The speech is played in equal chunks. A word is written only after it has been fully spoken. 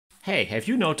Hey, have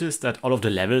you noticed that all of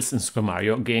the levels in Super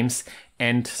Mario games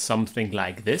end something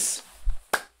like this?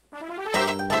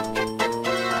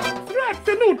 Threat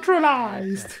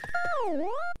neutralized!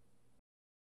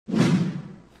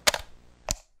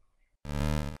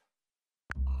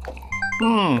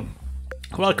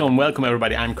 Welcome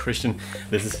everybody, I'm Christian,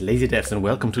 this is LazyDevs and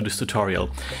welcome to this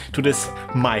tutorial, to this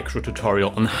micro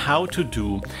tutorial on how to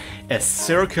do a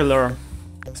circular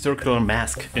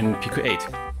mask in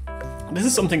Pico-8. This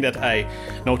is something that I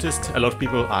noticed a lot of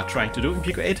people are trying to do in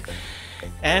Pico-8,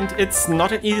 and it's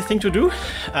not an easy thing to do.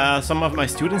 Some of my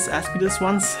students asked me this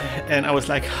once, and I was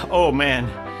like, oh man,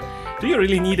 do you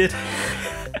really need it?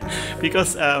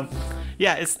 Because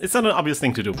yeah, it's not an obvious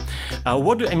thing to do.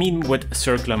 What do I mean with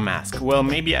circular mask? Well,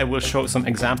 maybe I will show some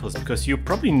examples, because you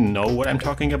probably know what I'm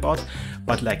talking about,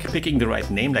 but like picking the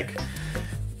right name, like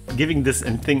giving this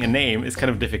thing a name is kind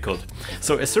of difficult.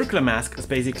 So a circular mask is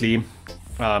basically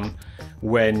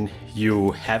when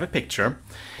you have a picture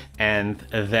and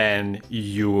then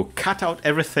you cut out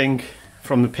everything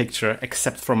from the picture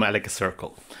except from like a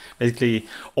circle. Basically,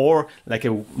 or like a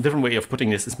different way of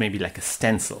putting this is maybe like a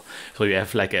stencil. So you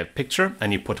have like a picture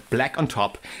and you put black on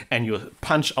top and you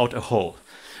punch out a hole,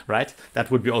 right? That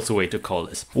would be also a way to call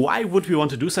this. Why would we want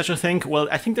to do such a thing? Well,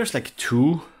 I think there's like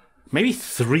two, maybe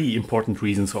three important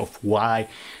reasons of why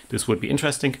this would be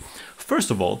interesting.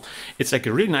 First of all, it's like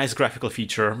a really nice graphical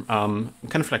feature, kind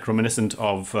of like reminiscent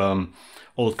of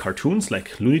old cartoons,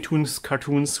 like Looney Tunes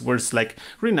cartoons, where it's like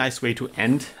a really nice way to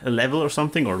end a level or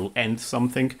something, or end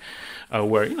something,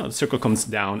 where, you know, the circle comes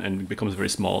down and becomes very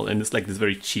small, and it's like this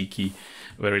very cheeky,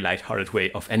 very light-hearted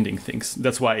way of ending things.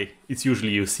 That's why it's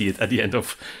usually you see it at the end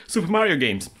of Super Mario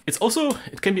games. It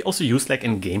can be also used like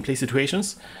in gameplay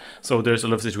situations. So there's a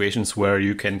lot of situations where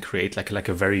you can create like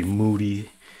a very moody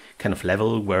kind of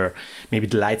level where maybe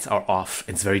the lights are off,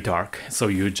 it's very dark, so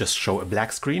you just show a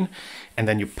black screen and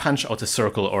then you punch out a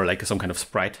circle or like some kind of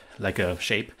sprite, like a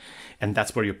shape, and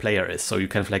that's where your player is. So you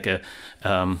kind of like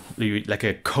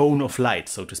a cone of light,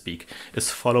 so to speak, is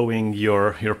following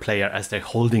your player as they're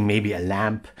holding maybe a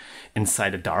lamp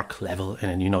inside a dark level,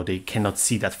 and then, you know, they cannot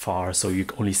see that far, so you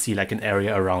only see like an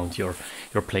area around your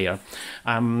player.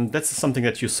 That's something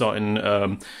that you saw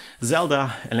in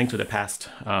Zelda: A Link to the Past.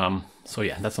 So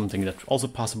yeah, that's something that's also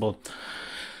possible.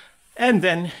 And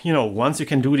then, you know, once you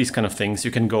can do these kind of things,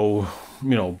 you can go,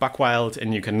 you know, buck wild,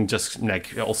 and you can just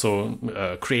like also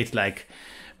create like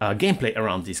gameplay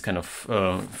around these kind of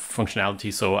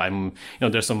functionality. So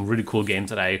there's some really cool games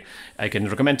that I can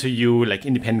recommend to you, like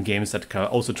independent games that are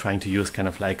also trying to use kind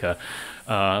of like a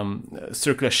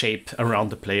circular shape around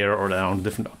the player or around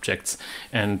different objects,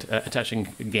 and attaching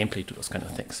gameplay to those kind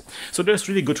of things. So there's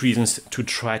really good reasons to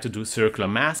try to do circular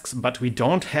masks, but we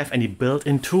don't have any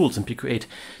built-in tools in Pico-8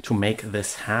 to make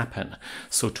this happen.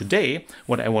 So today,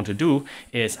 what I want to do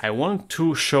is I want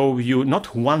to show you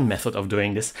not one method of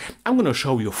doing this. I'm going to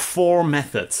show you 4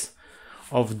 methods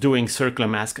of doing circular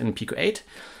mask in Pico-8.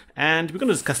 And we're going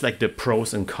to discuss like the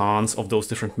pros and cons of those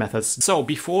different methods. So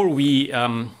before we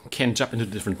can jump into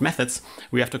the different methods,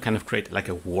 we have to kind of create like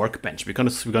a workbench,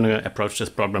 because we're going to approach this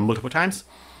problem multiple times.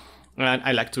 And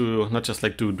I like to not just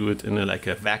like to do it in like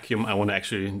a vacuum. I want to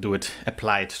actually do it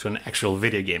applied to an actual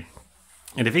video game.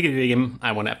 And the video game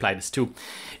I want to apply this to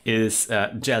is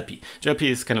JLP. JLP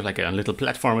is kind of like a little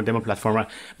platformer, demo platformer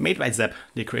made by Zeb,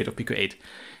 the creator of Pico-8.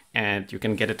 And you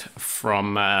can get it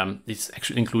from, it's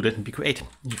actually included in Pico-8.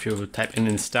 If you type in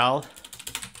install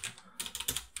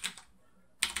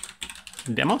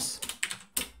demos,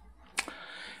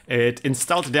 it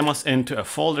installs demos into a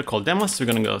folder called demos. We're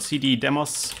going to go cd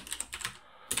demos,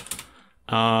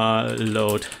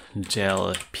 load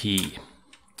JLP.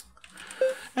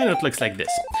 And it looks like this.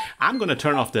 I'm going to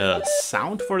turn off the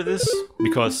sound for this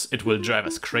because it will drive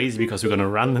us crazy, because we're going to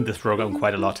run this program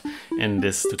quite a lot in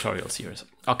this tutorial series.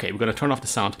 Okay, we're going to turn off the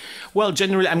sound. Well,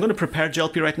 generally, I'm going to prepare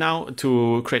JLP right now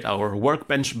to create our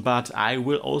workbench, but I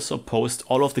will also post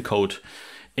all of the code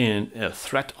in a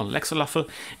thread on lexaloffle,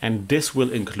 and this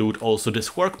will include also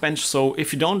this workbench. So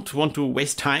if you don't want to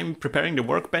waste time preparing the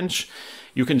workbench,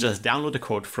 you can just download the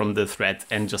code from the thread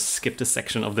and just skip this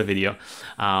section of the video.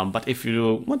 But if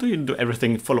you want to do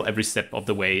everything, follow every step of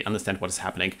the way, understand what is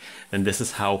happening, then this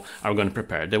is how I'm going to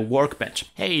prepare the workbench.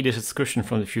 Hey, this is Christian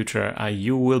from the future.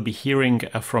 You will be hearing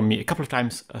from me a couple of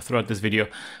times throughout this video.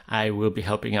 I will be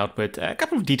helping out with a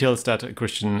couple of details that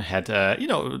Christian had,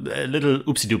 little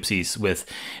oopsie doopsies with.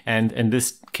 And in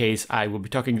this case, I will be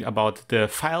talking about the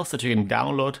files that you can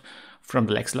download from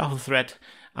the lexaloffle thread.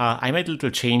 I made a little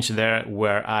change there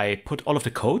where I put all of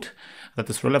the code that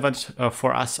is relevant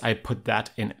for us, I put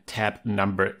that in tab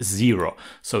number 0.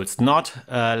 So it's not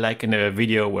like in a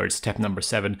video where it's tab number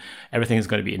 7. Everything is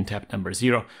going to be in tab number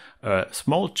 0. A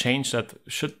small change that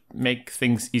should make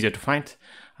things easier to find.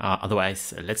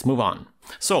 Otherwise, let's move on.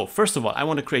 So first of all, I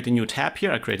want to create a new tab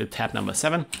here. I created tab number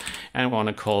 7, and I want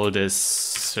to call this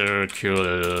circular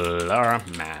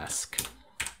mask.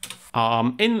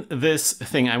 In this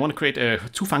thing, I want to create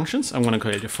two functions. I'm going to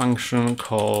create a function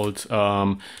called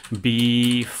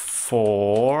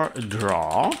before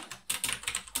draw.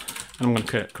 And I'm going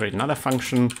to create another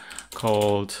function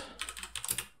called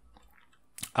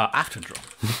after draw.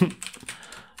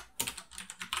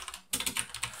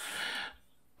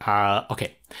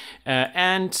 Okay,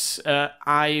 and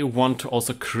I want to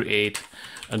also create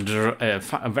a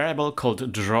variable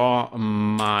called draw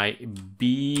my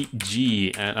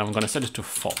bg, and I'm going to set it to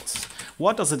false.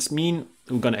 What does it mean?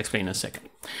 I'm going to explain in a second.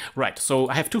 Right, so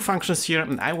I have two functions here,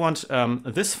 and I want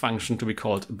this function to be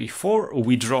called before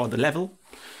we draw the level,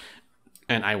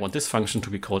 and I want this function to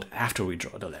be called after we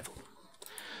draw the level.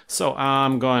 So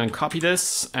I'm going to copy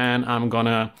this, and I'm going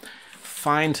to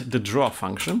find the draw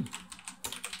function.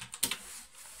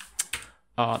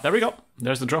 There we go.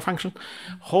 There's the draw function.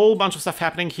 Whole bunch of stuff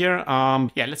happening here.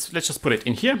 Yeah, let's just put it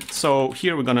in here. So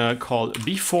here we're gonna call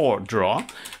before draw,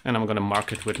 and I'm gonna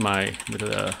mark it with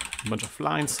a bunch of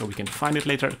lines so we can find it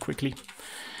later quickly.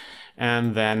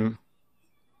 And then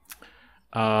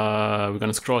we're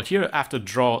gonna scroll here after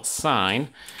draw sign,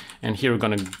 and here we're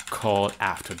gonna call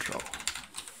after draw.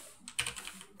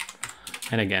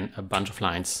 And again, a bunch of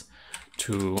lines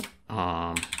to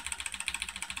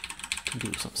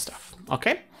do some stuff.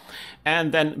 Okay,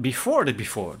 and then before the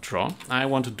before draw, I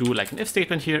want to do like an if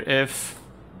statement here. If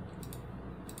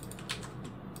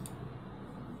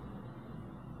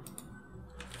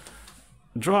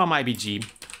draw my bg,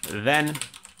 then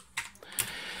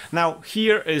now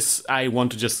here is I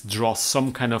want to just draw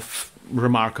some kind of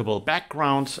remarkable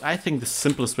background. I think the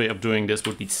simplest way of doing this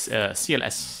would be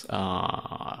CLS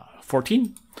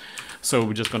 14. So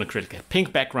we're just going to create a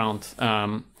pink background.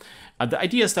 The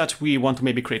idea is that we want to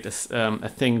maybe create this a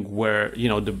thing where, you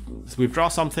know, we draw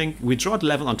something, we draw the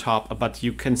level on top, but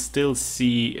you can still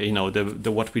see, you know,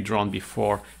 the what we drawn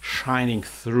before shining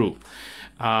through.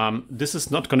 This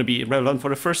is not going to be relevant for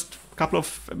the first couple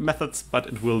of methods, but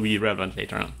it will be relevant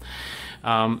later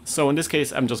on. So in this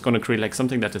case, I'm just going to create like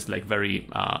something that is like very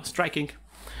striking,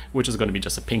 which is going to be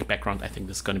just a pink background. I think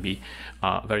this is going to be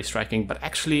very striking, but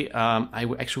actually I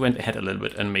actually went ahead a little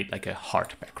bit and made like a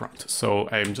heart background. So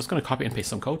I'm just going to copy and paste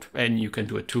some code, and you can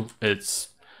do it too. It's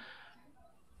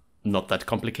not that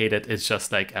complicated. It's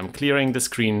just like I'm clearing the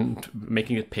screen,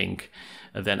 making it pink.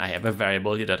 And then I have a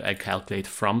variable here that I calculate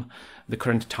from the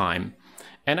current time.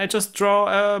 And I just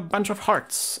draw a bunch of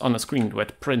hearts on the screen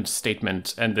with print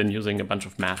statement, and then using a bunch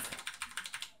of math.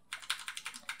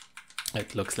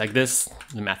 It looks like this.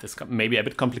 The math is maybe a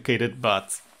bit complicated,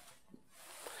 but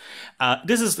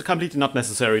this is completely not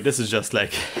necessary. This is just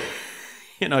like,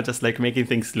 you know, just like making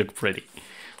things look pretty.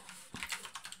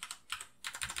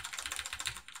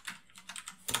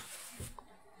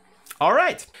 All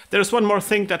right, there's one more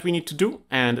thing that we need to do,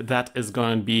 and that is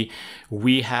going to be,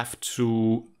 we have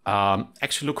to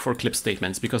actually look for clip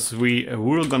statements, because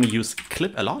we're going to use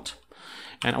clip a lot.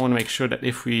 And I want to make sure that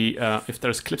if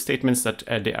there's clip statements that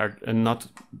they are not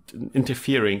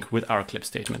interfering with our clip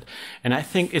statement. And I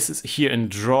think this is here in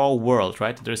draw world,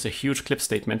 right? There's a huge clip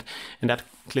statement, and that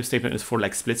clip statement is for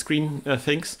like split screen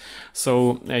things.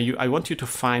 So I want you to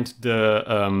find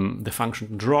the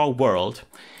function draw world,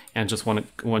 and just want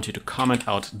you to comment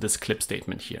out this clip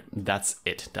statement here. That's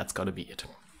it. That's got to be it.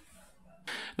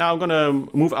 Now I'm going to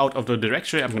move out of the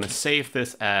directory. I'm going to save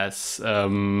this as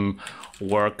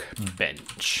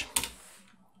Workbench.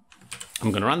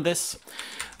 I'm going to run this.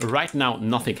 Right now,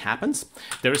 nothing happens.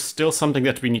 There is still something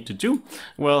that we need to do.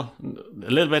 Well,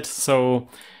 a little bit. So,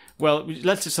 well,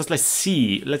 let's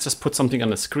see. Let's just put something on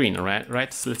the screen, all right?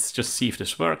 Right. So let's just see if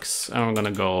this works. I'm going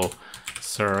to go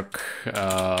circ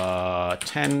 10,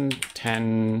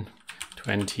 10,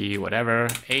 20, whatever,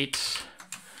 8.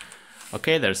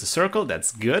 Okay, there's a circle,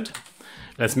 that's good.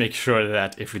 Let's make sure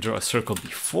that if we draw a circle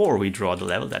before we draw the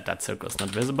level, that circle is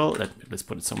not visible. Let's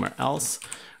put it somewhere else.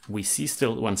 We see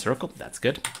still one circle, that's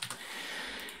good.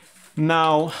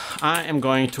 Now I am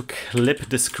going to clip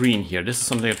the screen here. This is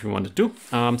something that we want to do.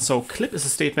 So clip is a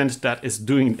statement that is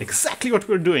doing exactly what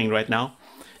we're doing right now,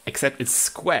 except it's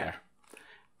square.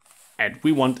 And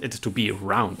we want it to be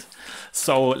round.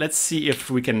 So let's see if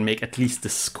we can make at least the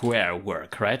square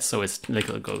work, right? So it's like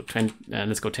let's go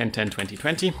 10, 10, 20,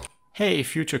 20. Hey,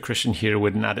 future Christian here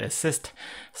with another assist.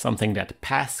 Something that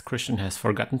past Christian has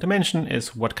forgotten to mention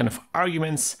is what kind of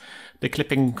arguments the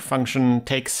clipping function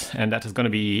takes, and that is going to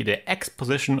be the X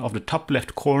position of the top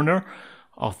left corner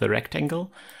of the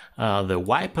rectangle, the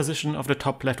Y position of the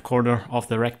top left corner of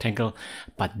the rectangle,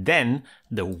 but then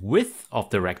the width of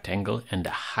the rectangle and the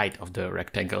height of the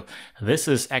rectangle. This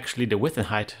is actually, the width and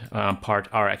height part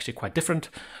are actually quite different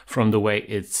from the way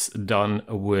it's done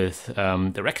with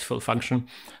the rectfill function.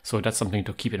 So that's something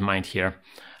to keep in mind here.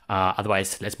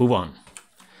 Otherwise, let's move on.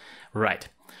 Right.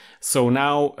 So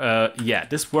now, yeah,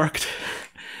 this worked.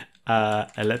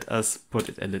 Let us put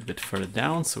it a little bit further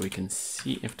down so we can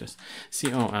see if there's...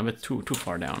 See, oh, I'm a bit too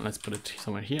far down. Let's put it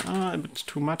somewhere here. A bit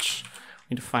too much.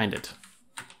 We need to find it.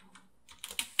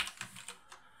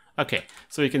 Okay,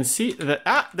 so you can see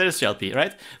that... there's GLP,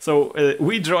 right? So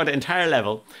we draw the entire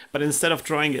level, but instead of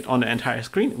drawing it on the entire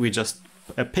screen, we just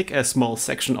pick a small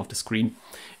section of the screen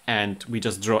and we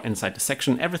just draw inside the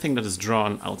section. Everything that is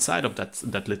drawn outside of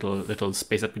that little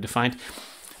space that we defined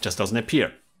just doesn't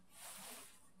appear.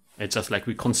 It's just like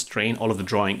we constrain all of the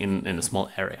drawing in a small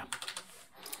area.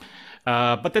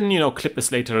 But then, you know, clip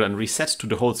this later and reset to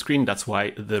the whole screen. That's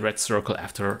why the red circle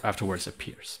afterwards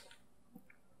appears.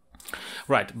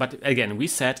 Right, but again, we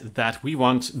said that we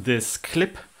want this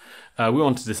clip,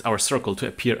 our circle to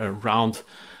appear around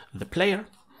the player.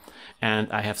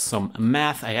 And I have some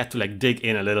math. I had to like dig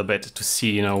in a little bit to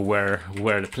see, you know, where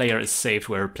the player is saved,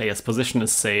 where the player's position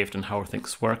is saved, and how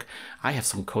things work. I have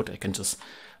some code I can just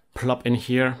plop in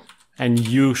here, and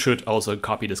you should also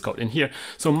copy this code in here.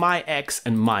 So my X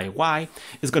and my Y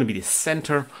is going to be the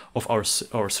center of our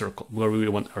circle, where we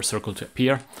want our circle to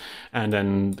appear. And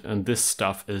then this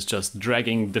stuff is just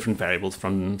dragging different variables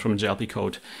from GLP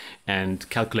code and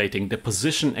calculating the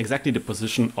position, exactly the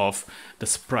position of the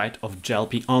sprite of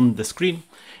GLP on the screen,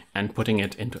 and putting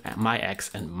it into my X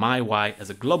and my Y as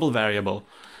a global variable.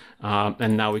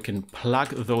 And now we can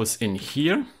plug those in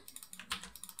here.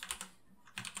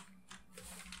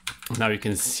 Now you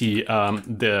can see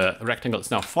the rectangle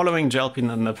is now following GLP,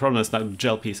 and the problem is now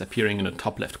GLP is appearing in the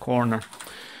top left corner.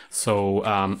 So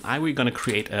we're going to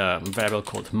create a variable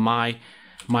called my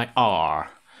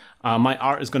R. My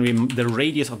R is going to be the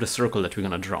radius of the circle that we're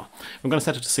going to draw. We're going to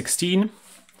set it to 16,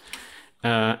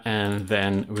 and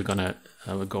then we're going to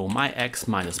go my X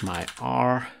minus my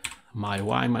R, my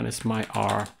Y minus my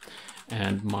R,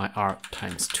 and my R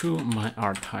times 2, my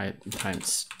R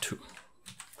times 2.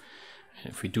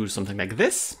 If we do something like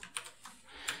this,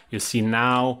 you see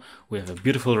now we have a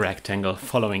beautiful rectangle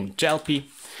following GLP.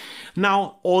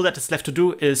 Now all that is left to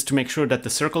do is to make sure that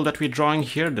the circle that we're drawing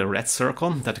here, the red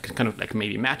circle, that kind of like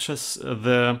maybe matches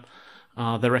the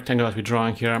rectangle that we're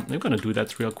drawing here. We're going to do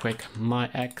that real quick.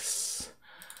 My X,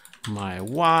 my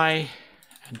Y,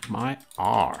 and my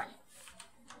R.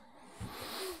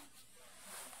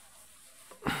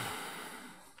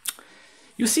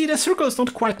 You see the circle is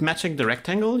not quite matching the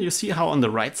rectangle. You see how on the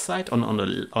right side, on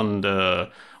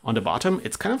the bottom,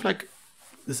 it's kind of like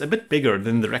it's a bit bigger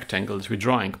than the rectangle that we're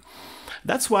drawing.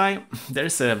 That's why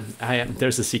there's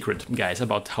a secret, guys,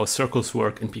 about how circles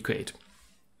work in Pico-8.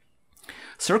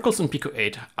 Circles in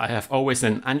Pico-8 have always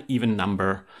an uneven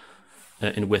number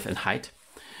in width and height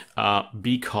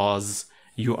because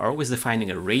you are always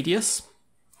defining a radius,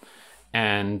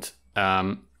 and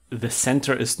the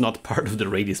center is not part of the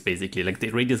radius, basically. Like the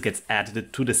radius gets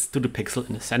added to the pixel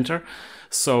in the center.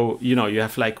 So, you know, you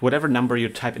have like whatever number you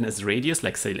type in as radius,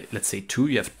 like let's say 2,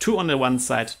 you have 2 on the one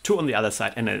side, 2 on the other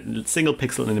side, and a single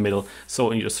pixel in the middle.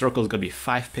 So in your circle is going to be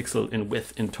 5 pixels in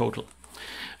width in total.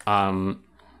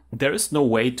 There is no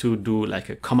way to do like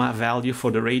a comma value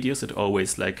for the radius. It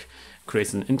always like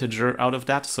creates an integer out of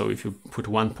that. So if you put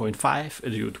 1.5,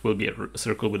 it will be a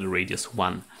circle with a radius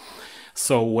 1.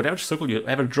 So whatever circle you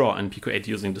ever draw in Pico-8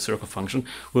 using the circle function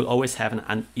will always have an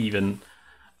uneven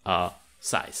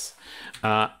size.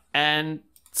 And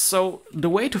so the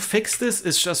way to fix this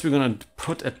is just we're going to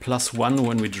put a +1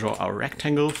 when we draw our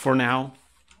rectangle for now.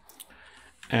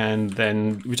 And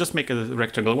then we just make a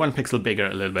rectangle 1 pixel bigger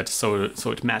a little bit so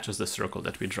it matches the circle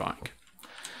that we're drawing.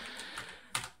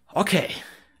 Okay,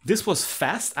 this was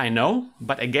fast, I know.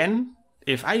 But again,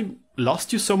 if I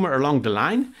lost you somewhere along the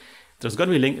line, there's going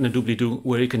to be a link in the doobly-doo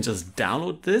where you can just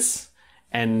download this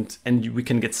and we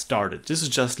can get started. This is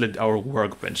just like our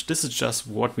workbench. This is just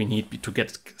what we need to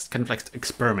get kind of like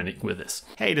experimenting with this.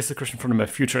 Hey, this is Christian from the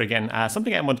future again.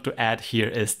 Something I wanted to add here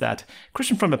is that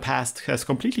Christian from the past has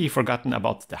completely forgotten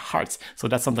about the hearts. So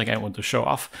that's something I want to show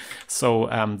off. So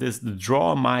this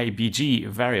drawMyBG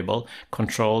variable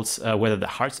controls whether the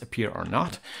hearts appear or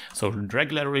not. So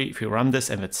regularly, if you run this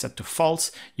and it's set to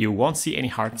false, you won't see any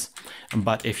hearts.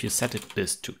 But if you set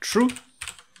this to true,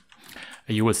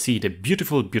 you will see the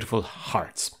beautiful, beautiful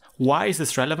hearts. Why is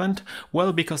this relevant?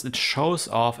 Well, because it shows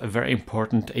off a very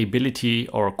important ability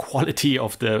or quality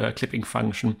of the clipping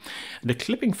function. The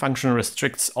clipping function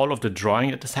restricts all of the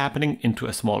drawing that is happening into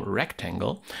a small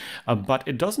rectangle, but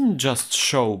it doesn't just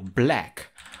show black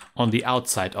on the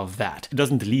outside of that. It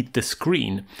doesn't delete the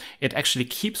screen. It actually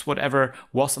keeps whatever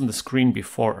was on the screen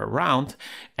before around,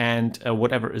 and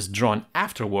whatever is drawn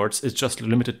afterwards is just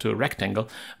limited to a rectangle,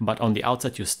 but on the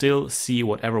outside you still see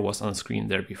whatever was on the screen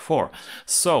there before.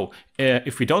 So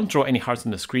if we don't draw any hearts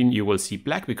on the screen, you will see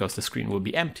black because the screen will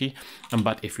be empty.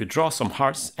 But if you draw some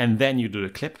hearts and then you do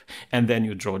the clip and then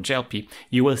you draw JLP,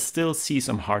 you will still see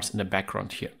some hearts in the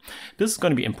background here. This is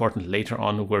going to be important later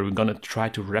on, where we're going to try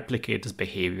to replicate this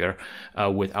behavior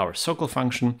with our circle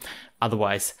function.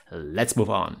 Otherwise, let's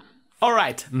move on. All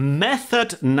right,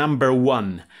 method number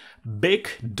 1. Big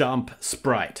dump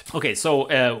sprite. Okay, so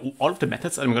all of the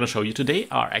methods I'm going to show you today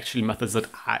are actually methods that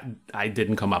I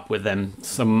didn't come up with them.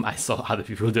 I saw other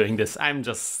people doing this. I'm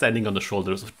just standing on the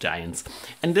shoulders of giants.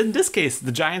 And in this case,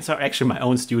 the giants are actually my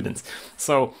own students.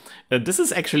 So this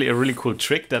is actually a really cool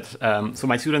trick that, so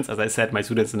my students, as I said, my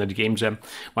students in the game jam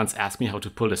once asked me how to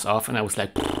pull this off. And I was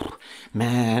like,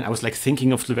 man, I was like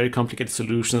thinking of the very complicated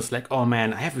solutions. Like, oh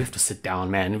man, we have to sit down,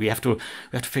 man. We have to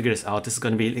figure this out. This is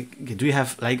going to be like, do you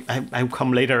have like, I'll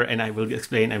come later and I will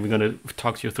explain and we're going to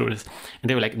talk to you through this. And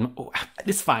they were like, no,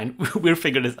 it's fine. We'll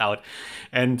figure this out.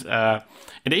 And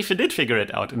they did figure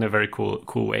it out in a very cool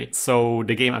way. So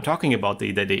the game I'm talking about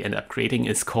that they ended up creating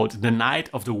is called The Night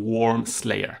of the Worm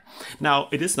Slayer. Now,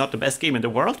 it is not the best game in the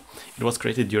world. It was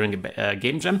created during a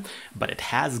game jam, but it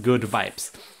has good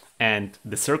vibes. And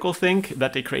the circle thing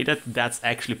that they created, that's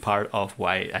actually part of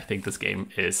why I think this game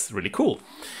is really cool.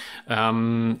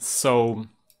 So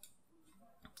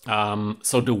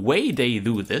the way they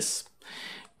do this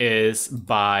is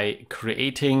by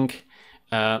creating,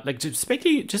 like just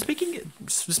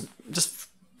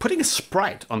putting a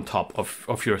sprite on top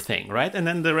of your thing, right? And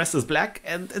then the rest is black,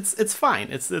 and it's fine.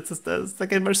 It's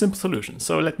like a very simple solution.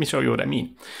 So let me show you what I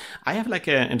mean. I have like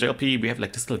in JLP, we have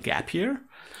like this little gap here,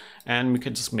 and we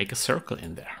can just make a circle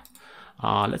in there.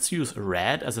 Let's use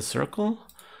red as a circle.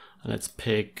 Let's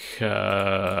pick,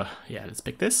 let's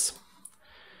pick this.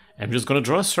 I'm just gonna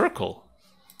draw a circle.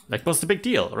 Like, what's the big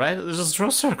deal, right? Let's just draw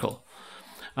a circle.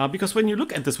 Because when you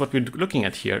look at this, what we're looking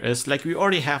at here is like we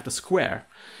already have the square.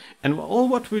 And all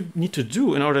what we need to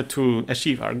do in order to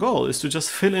achieve our goal is to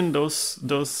just fill in those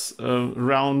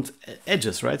round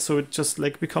edges, right? So it just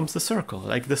like becomes the circle,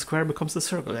 like the square becomes the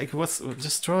circle. Like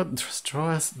just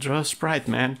draw a sprite,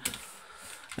 man.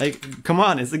 Like, come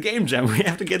on, it's a game jam. We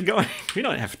have to get going. We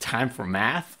don't have time for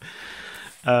math.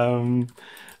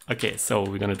 Okay, so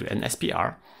we're gonna do an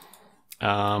SPR.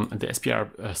 The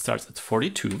SPR starts at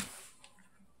 42.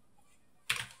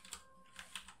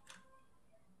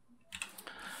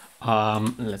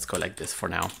 Let's go like this for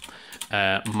now.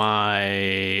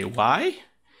 My Y,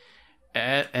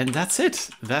 and that's it.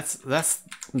 That's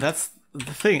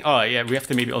the thing. Oh yeah, we have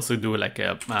to maybe also do like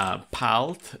a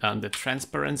PALT and the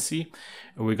transparency.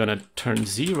 We're gonna turn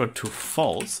 0 to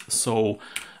false. So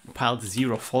PALT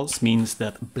 0 false means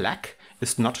that black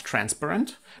is not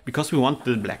transparent, because we want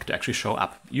the black to actually show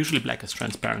up. Usually black is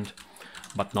transparent,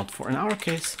 but not in our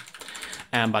case.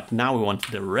 But now we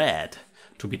want the red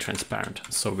to be transparent.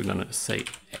 So we're gonna say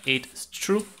 8 is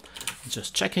true.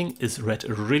 Just checking, is red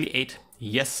really 8?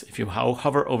 Yes, if you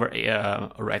hover over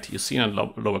red, you see in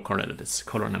the lower corner that it's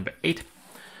color number 8.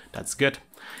 That's good.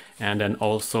 And then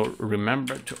also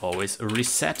remember to always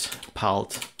reset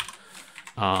PALT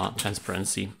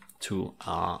transparency to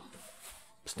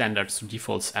standards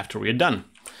defaults after we're done.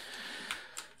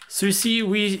 So you see,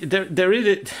 it's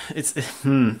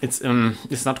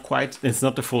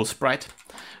not the full sprite.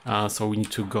 So we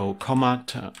need to go comma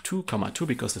 2,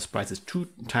 because the sprite is 2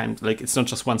 times, like it's not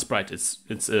just one sprite,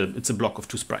 it's a block of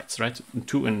 2 sprites, right?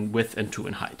 2 in width and 2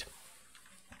 in height.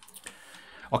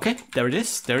 Okay, there it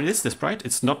is, the sprite.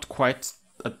 It's not quite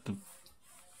at the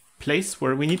place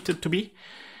where we need it to be.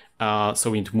 So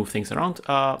we need to move things around.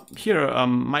 Here,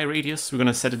 my radius, we're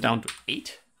gonna set it down to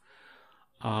 8.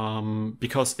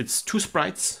 Because it's 2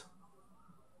 sprites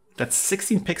that's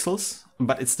 16 pixels,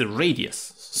 but it's the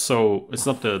radius. So it's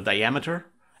not the diameter,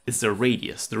 it's the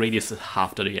radius. The radius is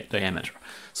half the diameter.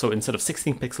 So instead of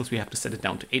 16 pixels, we have to set it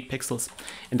down to 8 pixels,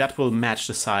 and that will match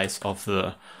the size of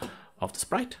the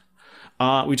sprite.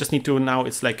 We just need to, now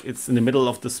it's like it's in the middle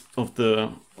of this of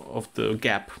the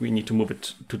gap. We need to move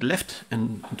it to the left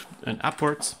and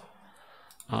upwards.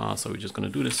 So we're just gonna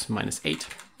do this -8.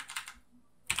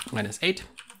 -8.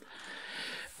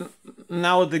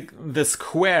 Now the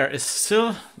square is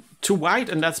still too wide,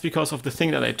 and that's because of the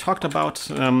thing that I talked about.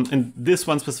 In this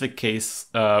one specific case,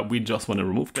 we just want to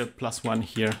remove the +1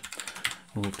 here,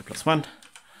 remove the +1.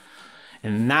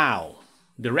 And now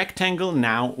the rectangle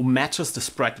now matches the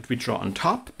sprite that we draw on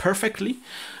top perfectly.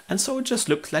 And so it just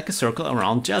looks like a circle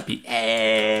around Jelpy.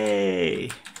 Hey!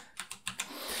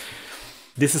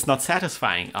 This is not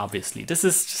satisfying, obviously. This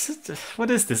is just, what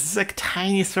is this? This is like a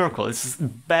tiny circle. This is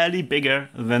barely bigger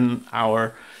than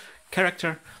our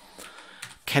character.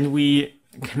 Can we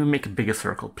make a bigger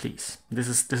circle, please? This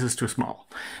is too small.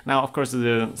 Now, of course,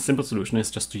 the simple solution is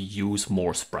just to use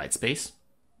more sprite space.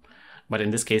 But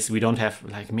in this case, we don't have,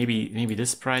 like, maybe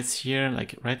this sprites here,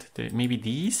 like, right? Maybe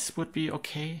these would be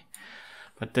okay.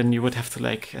 But then you would have to,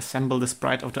 like, assemble the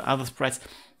sprite of the other sprites.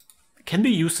 Can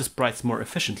we use the sprites more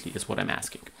efficiently is what I'm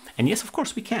asking. And yes, of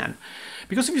course we can.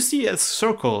 Because if you see a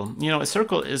circle, you know, a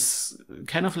circle is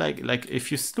kind of like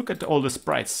if you look at all the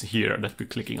sprites here that we're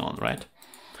clicking on, right?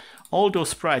 All those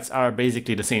sprites are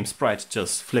basically the same sprite,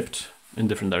 just flipped in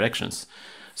different directions.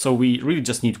 So we really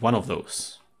just need one of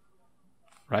those,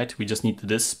 right? We just need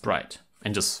this sprite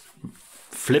and just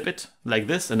flip it like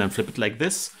this and then flip it like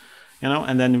this, you know,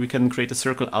 and then we can create a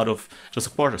circle out of just a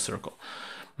quarter circle.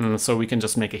 So we can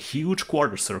just make a huge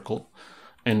quarter circle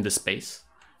in this space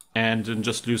and then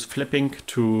just use flipping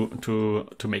to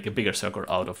make a bigger circle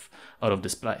out of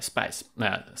this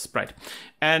sprite.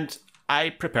 And I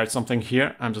prepared something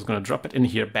here. I'm just going to drop it in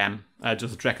here. Bam. I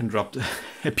just drag and dropped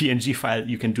a PNG file.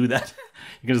 You can do that.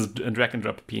 You can just drag and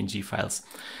drop PNG files.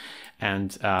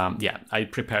 And yeah, I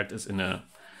prepared this in a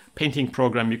painting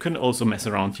program. You can also mess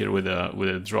around here with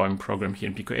a drawing program here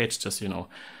in Pico-8. Just, you know,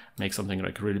 make something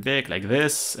like really big like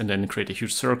this and then create a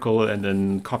huge circle and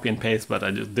then copy and paste. But I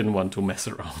just didn't want to mess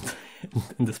around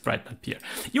in the sprite map here.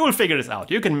 You will figure this out.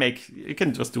 You can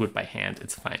just do it by hand.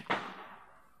 It's fine.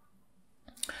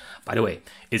 By the way,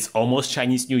 it's almost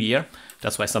Chinese New Year.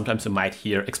 That's why sometimes you might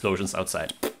hear explosions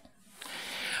outside.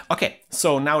 Okay,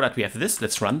 so now that we have this,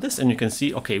 let's run this, and you can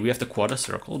see, okay, we have the quarter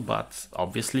circle, but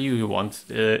obviously we want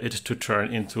it to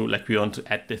turn into, like, we want to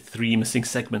add the 3 missing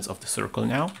segments of the circle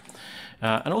now.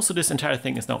 And also this entire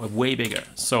thing is now way bigger.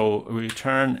 So we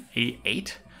turn a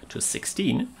 8 to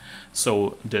 16.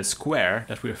 So the square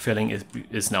that we're filling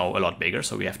is now a lot bigger.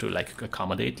 So we have to, like,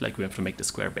 accommodate, like, we have to make the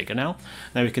square bigger now.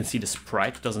 Now we can see the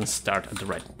sprite doesn't start at the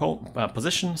right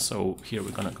position. So here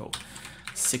we're gonna go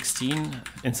 16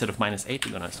 instead of -8.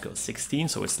 We're gonna go 16.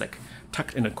 So it's like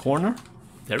tucked in a corner.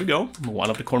 There we go. One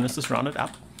of the corners is rounded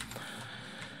up.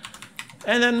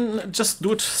 And then just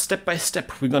do it step by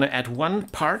step. We're gonna add one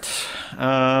part.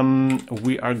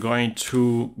 We are going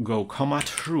to go comma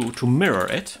true to mirror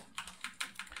it.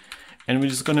 And we're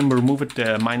just gonna remove it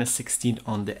the -16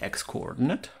 on the X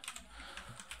coordinate.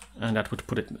 And that would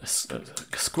put it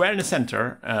square in the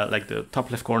center, like the top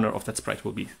left corner of that sprite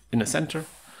will be in the center.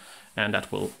 And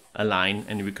that will align,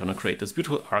 and we're gonna create this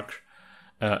beautiful arc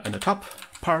in the top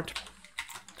part.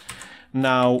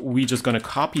 Now we're just gonna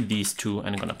copy these two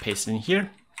and I'm gonna paste in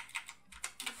here.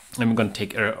 And we're gonna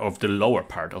take care of the lower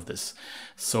part of this.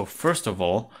 So first of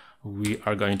all, we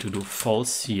are going to do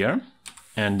false here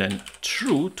and then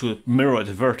true to mirror it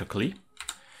vertically.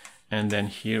 And then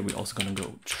here we're also gonna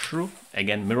go true,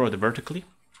 again, mirror it vertically.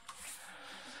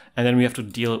 And then we have to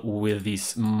deal with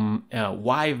these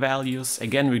Y values.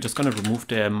 Again, we're just gonna remove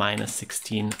the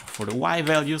 -16 for the Y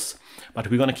values, but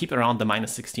we're gonna keep around the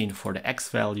 -16 for the X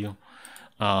value.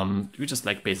 We're just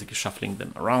like basically shuffling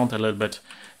them around a little bit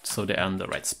so they're in the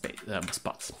right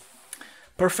spots.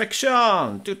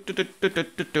 Perfection!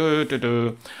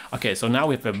 Okay, so now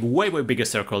we have a way bigger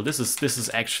circle. This is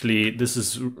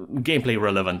gameplay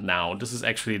relevant now. This is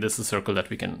a circle that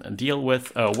we can deal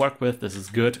with, work with. This is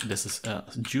good. This is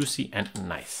juicy and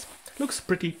nice. Looks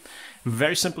pretty.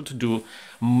 Very simple to do.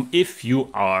 If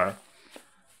you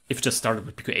just started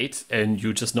with Pico-8 and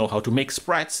you just know how to make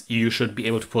sprites, you should be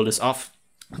able to pull this off.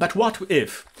 But what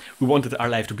if we wanted our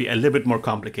life to be a little bit more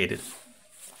complicated?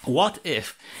 What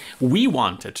if we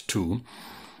wanted to,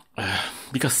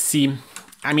 because see,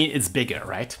 I mean, it's bigger,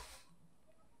 right?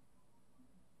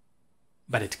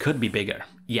 But it could be bigger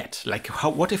yet. Like,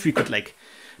 what if we could, like,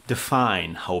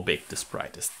 define how big the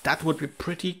sprite is? That would be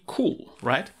pretty cool,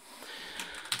 right?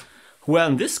 Well,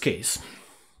 in this case,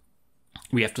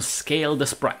 we have to scale the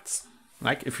sprites.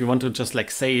 Like if you want to just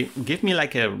like say, give me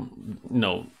like a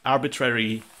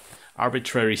arbitrary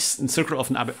circle of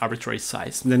an arbitrary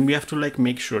size, then we have to like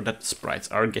make sure that the sprites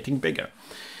are getting bigger.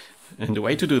 And the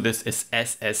way to do this is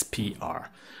SSPR,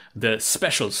 the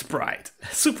special sprite,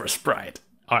 super sprite.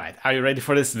 All right, are you ready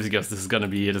for this? Because this is gonna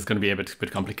be a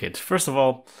bit complicated. First of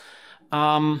all,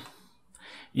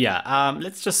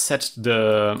 let's just set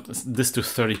this to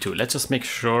 32. Let's just make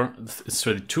sure it's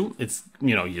 32. It's,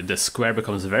 the square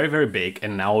becomes very, very big,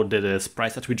 and now the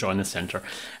sprites that we draw in the center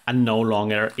are no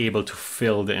longer able to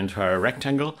fill the entire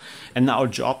rectangle. And now our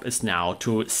job is now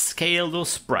to scale those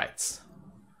sprites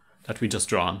that we just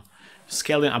drawn,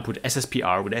 scale them up with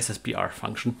SSPR, with the SSPR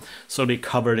function, so they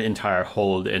cover the entire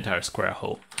hole, the entire square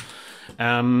hole.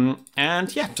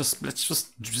 Let's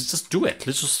just do it.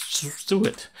 Let's just do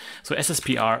it. So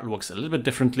SSPR works a little bit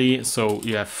differently. So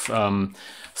you have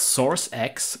source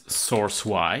X, source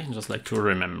Y, just like to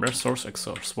remember, source X,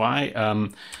 source Y,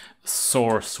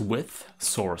 source width,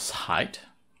 source height.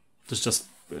 Just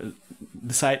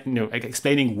decide,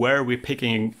 explaining where we're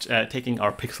taking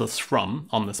our pixels from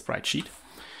on the sprite sheet.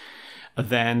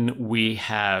 Then we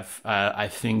have, I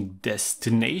think,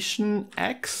 destination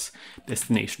X,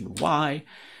 destination Y,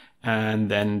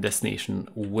 and then destination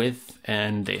width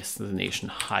and destination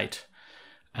height,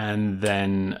 and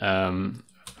then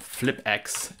flip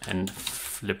X and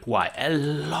flip Y. A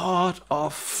lot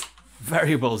of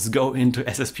variables go into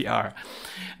SSPR.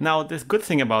 Now, the good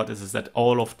thing about this is that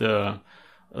all of the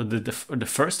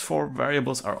first 4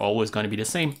 variables are always going to be the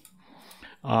same.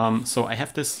 So I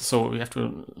have this, so we have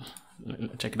to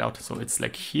check it out. So it's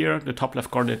like here, the top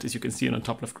left coordinate, as you can see on the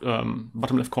top left,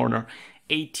 bottom left corner,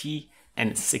 80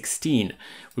 and 16.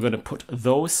 We're going to put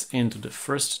those into the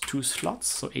first 2 slots,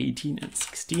 so 18 and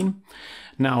 16.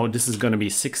 Now this is going to be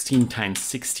 16 times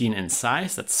 16 in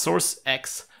size. That's source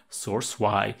X, source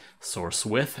Y, source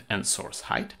width, and source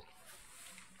height.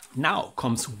 Now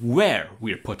comes where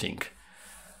we're putting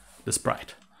the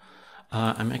sprite.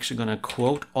 I'm actually going to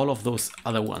quote all of those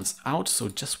other ones out. So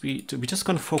we're just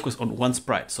going to focus on one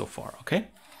sprite so far, okay?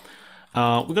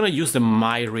 We're going to use the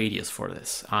my radius for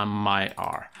this, my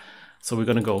R. So we're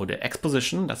going to go the X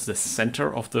position, that's the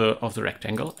center of the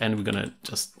rectangle, and we're going to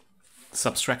just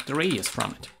subtract the radius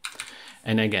from it.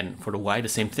 And again, for the Y, the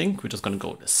same thing. We're just going to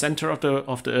go the center of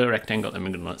the rectangle, and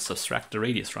we're going to subtract the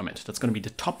radius from it. That's going to be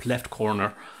the top left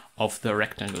corner of the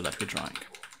rectangle that we're drawing.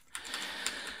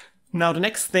 Now the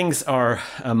next things are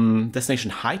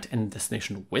destination height and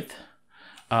destination width.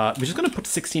 We're just going to put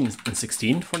 16 and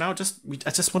 16 for now. I just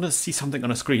want to see something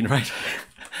on a screen, right?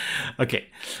 Okay,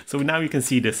 so now you can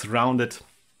see this rounded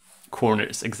corner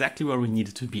is exactly where we need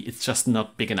it to be. It's just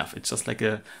not big enough. It's just like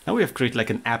now we have created like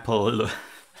an Apple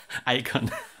icon,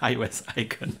 iOS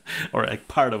icon, or like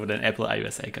part of an Apple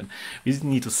iOS icon. We just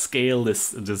need to scale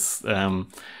this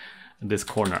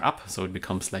corner up so it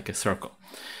becomes like a circle.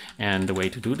 And the way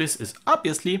to do this is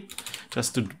obviously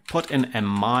just to put in a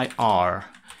my R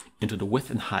into the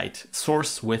width and height,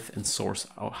 source width and source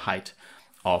height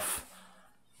of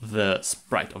the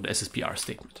sprite of the SSPR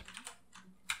statement.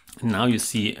 Now you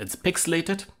see it's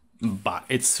pixelated, but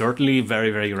it's certainly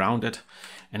very, very rounded.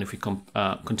 And if we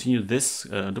continue this,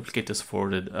 duplicate this for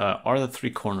the other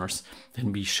 3 corners,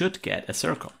 then we should get a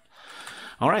circle.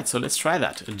 All right, so let's try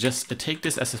that. Just take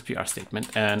this SSPR statement,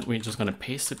 and we're just going to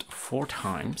paste it 4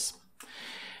 times.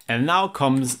 And now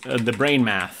comes the brain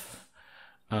math,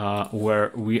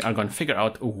 where we are going to figure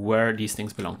out where these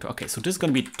things belong to. Okay, so this is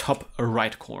going to be top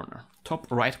right corner. Top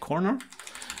right corner.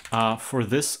 For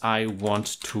this, I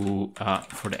want to,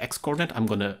 for the X coordinate, I'm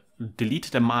going to delete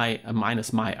the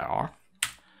minus my R.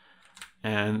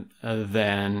 And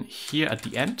then here at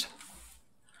the end,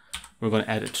 we're going to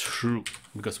add a true,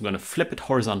 because we're going to flip it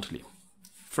horizontally.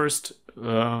 First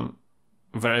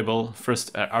variable,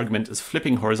 first argument is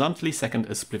flipping horizontally, second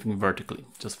is flipping vertically,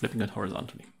 just flipping it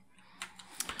horizontally.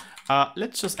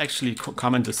 Let's just actually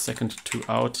comment the second 2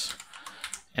 out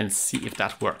and see if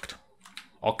that worked.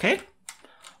 Okay,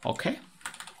 okay,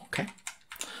 okay.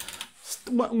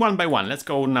 One by one, let's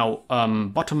go now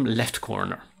bottom left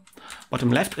corner. Bottom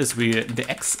left is the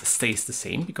X stays the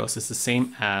same because it's the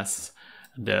same as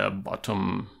the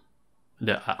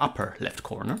upper left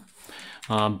corner,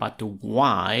 but the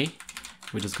Y,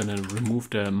 we're just going to remove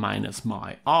the minus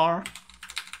my R,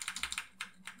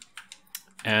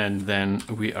 and then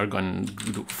we are going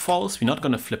to do false. We're not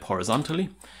going to flip horizontally,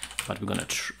 but we're going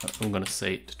to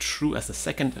say the true as the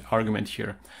second argument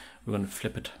here. We're going to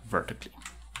flip it vertically.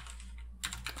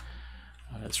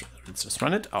 Let's just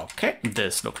run it. Okay,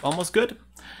 this looks almost good.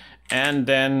 And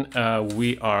then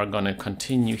we are going to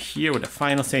continue here with the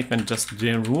final statement, just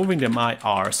removing the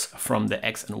myRs from the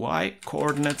x and y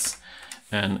coordinates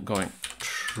and going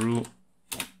true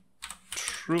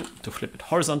to flip it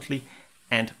horizontally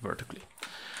and vertically.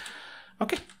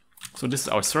 Okay, so this is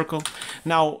our circle.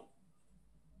 Now,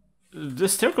 the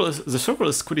circle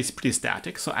is pretty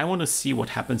static, so I want to see what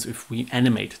happens if we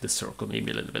animate the circle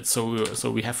maybe a little bit,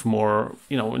 so we have more,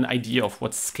 you know, an idea of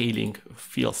what scaling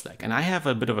feels like. And I have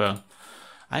a bit of a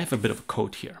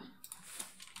code here.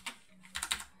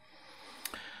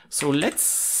 So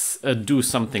let's do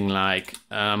something like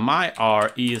my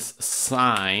r is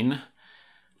sine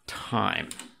time.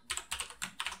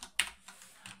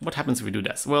 What happens if we do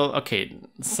this? Well, okay,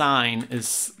 sine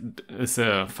is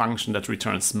a function that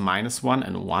returns -1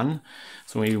 and 1.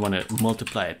 So maybe we want to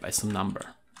multiply it by some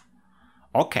number.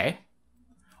 Okay.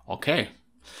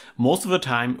 Most of the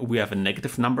time we have a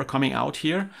negative number coming out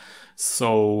here.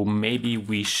 So maybe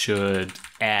we should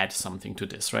add something to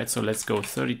this, right? So let's go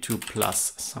 32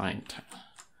 plus sine time.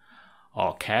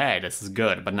 Okay, this is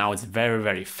good, but now it's very,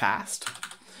 very fast.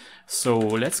 So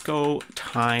let's go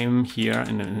time here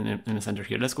in the center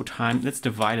here. Let's go time. Let's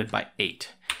divide it by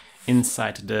 8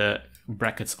 inside the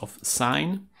brackets of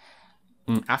sine.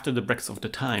 After the brackets of the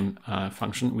time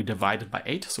function, we divide it by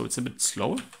 8, so it's a bit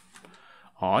slower.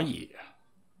 Oh yeah.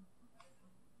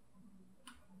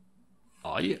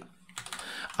 Oh yeah.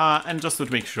 And just to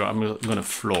make sure, I'm gonna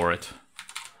floor it,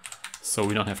 so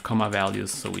we don't have comma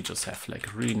values. So we just have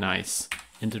like really nice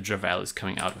integer values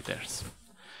coming out of there.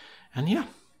 And yeah.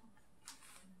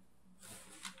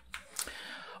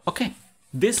 Okay,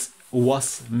 this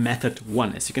was method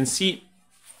 1. As you can see,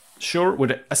 sure,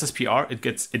 with the SSPR,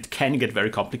 it can get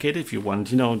very complicated if you want,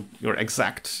 you know, your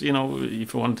exact, you know,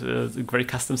 if you want a very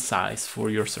custom size for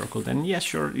your circle, then yeah,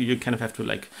 sure, you kind of have to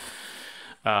like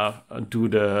do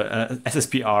the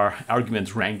SSPR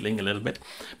argument wrangling a little bit.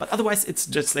 But otherwise, it's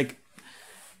just like,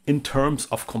 in terms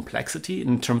of complexity,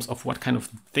 in terms of what kind of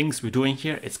things we're doing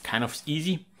here, it's kind of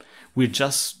easy. We're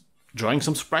just drawing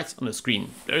some sprites on the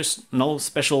screen. There's no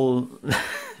special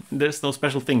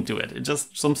thing to it. It's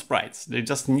just some sprites. They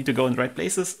just need to go in the right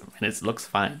places and it looks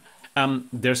fine.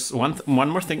 There's one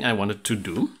more thing I wanted to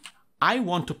do. I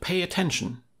want to pay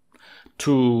attention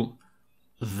to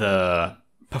the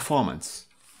performance.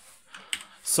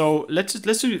 So let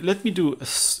me do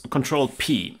Control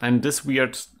P, and this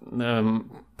weird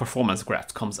performance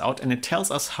graph comes out, and it tells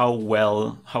us how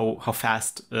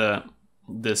fast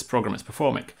this program is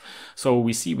performing. So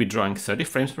we see we're drawing 30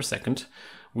 frames per second.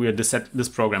 This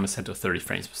program is set to 30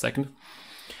 frames per second.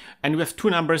 And we have two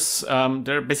numbers,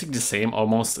 they're basically the same,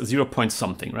 almost 0 point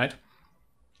something, right?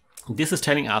 This is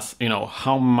telling us, you know,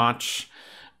 how much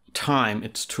time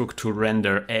it took to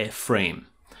render a frame.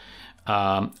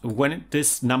 When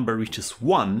this number reaches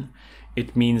 1,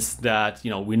 it means that,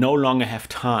 you know, we no longer have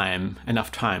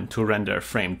enough time to render a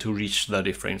frame to reach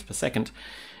 30 frames per second.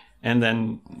 And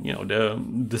then, you know, the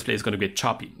display is going to get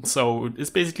choppy. So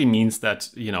this basically means that,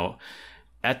 you know,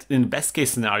 in the best case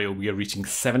scenario, we are reaching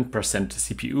 7%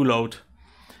 CPU load.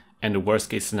 And the worst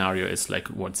case scenario is like,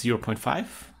 what,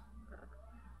 0.5?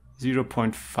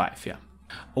 0.5, yeah.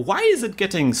 Why is it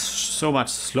getting so much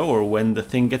slower when the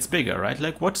thing gets bigger, right?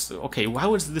 Like okay,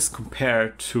 how does this compare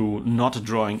to not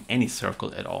drawing any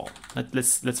circle at all?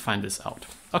 Let's find this out.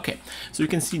 Okay, so you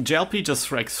can see JLP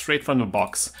just like straight from the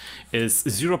box is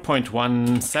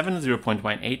 0.17,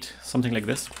 0.18, something like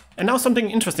this. And now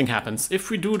something interesting happens. If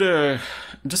we do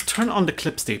just turn on the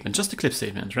clip statement, just the clip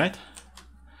statement, right?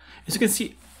 As you can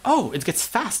see, oh, it gets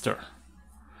faster.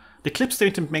 The clip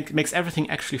statement makes everything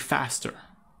actually faster.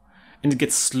 And it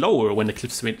gets slower when the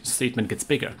clip statement gets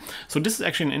bigger. So this is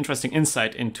actually an interesting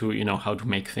insight into, you know, how to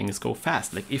make things go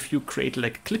fast. Like if you create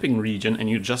like a clipping region and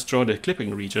you just draw the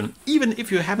clipping region, even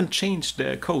if you haven't changed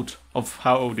the code of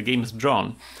how the game is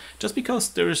drawn, just because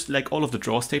there's like all of the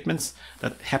draw statements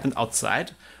that happen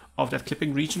outside of that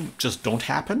clipping region just don't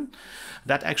happen,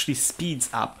 that actually speeds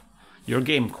up your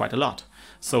game quite a lot.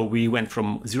 So we went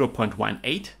from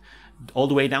 0.18 all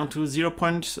the way down to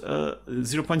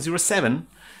 0.07,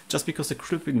 just because the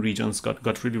clipping regions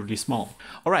got really, really small.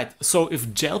 All right, so if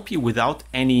JLP without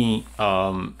any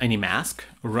mask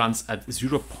runs at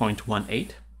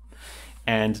 0.18,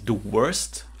 and the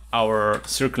worst our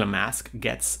circular mask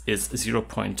gets is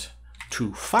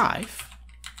 0.25,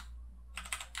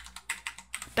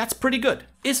 that's pretty good.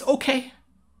 It's okay.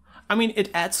 I mean, it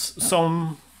adds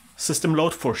some system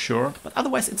load for sure, but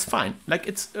otherwise it's fine. Like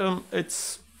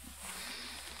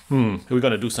we're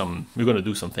gonna do some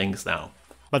things now.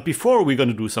 But before we're going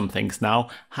to do some things now,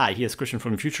 hi, here's Christian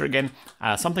from the future again.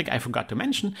 Something I forgot to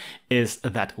mention is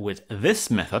that with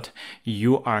this method,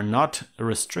 you are not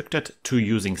restricted to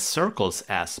using circles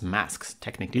as masks,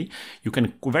 technically. You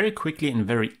can very quickly and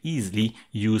very easily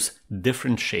use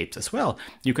different shapes as well.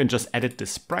 You can just edit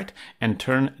this sprite and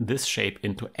turn this shape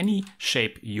into any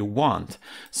shape you want.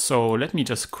 So let me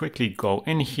just quickly go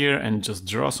in here and just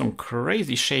draw some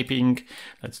crazy shaping.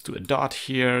 Let's do a dot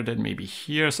here, then maybe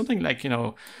here, something like,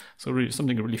 so really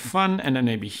something really fun, and then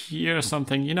maybe here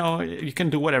something, you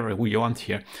can do whatever you want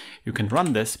here. You can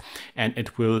run this and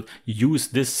it will use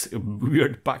this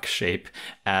weird bug shape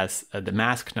as the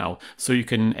mask now. So you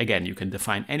can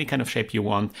define any kind of shape you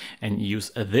want and use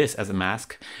this as a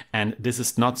mask. And this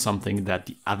is not something that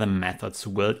the other methods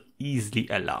will easily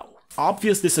allow.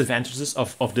 Obvious disadvantages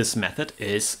of this method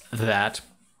is that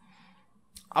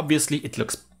obviously it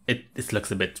looks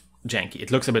a bit janky. It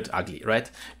looks a bit ugly, right?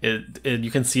 You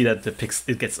can see that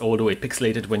it gets all the way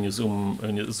pixelated when you zoom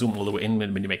all the way in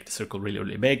when you make the circle really,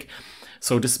 really big.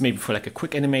 So this may be for like a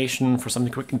quick animation, for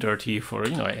something quick and dirty, for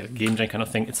a game jam kind of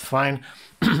thing. It's fine.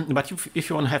 But if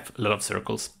you want to have a lot of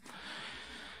circles,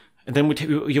 then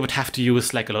you would have to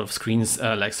use like a lot of screens,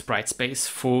 like sprite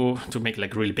space to make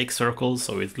like really big circles,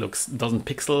 so it doesn't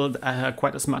pixel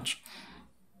quite as much.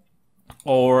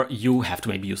 Or you have to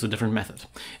maybe use a different method.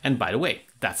 And by the way,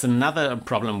 that's another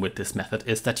problem with this method,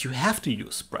 is that you have to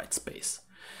use sprite space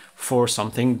for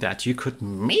something that you could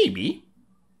maybe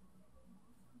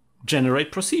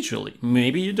generate procedurally.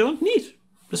 Maybe you don't need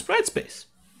the sprite space.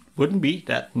 Wouldn't be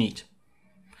that neat.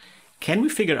 Can we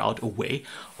figure out a way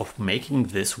of making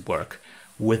this work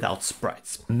without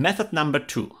sprites? Method number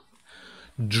 2,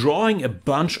 drawing a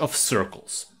bunch of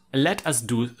circles. Let us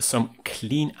do some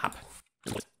cleanup.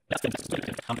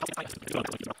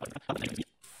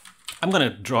 I'm going to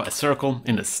draw a circle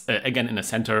in this again in the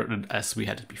center as we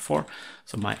had it before.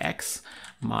 So my X,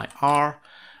 my R,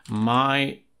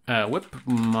 my whip,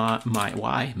 my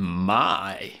Y,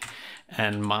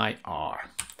 and my R.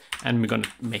 And we're going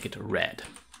to make it red.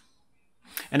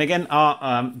 And again,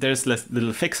 there's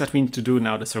little fix that we need to do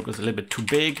now. The circle is a little bit too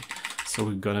big. So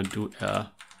we're going to do,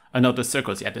 no, the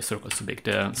circle is too big.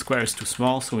 The square is too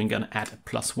small. So we're going to add a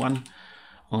 +1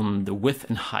 on the width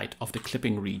and height of the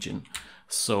clipping region.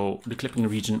 So the clipping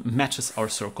region matches our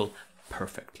circle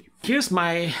perfectly. Here's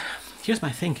my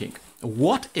thinking.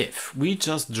 What if we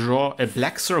just draw a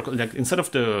black circle, like instead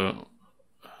of the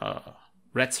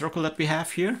red circle that we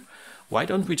have here? Why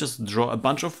don't we just draw a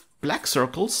bunch of black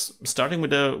circles, starting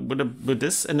with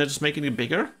this, and then just making it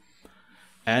bigger,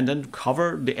 and then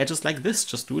cover the edges like this?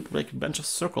 Just do it like a bunch of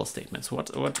circle statements.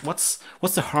 What's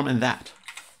the harm in that?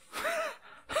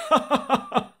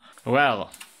 Well,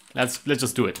 let's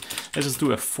just do it. Let's just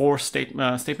do a for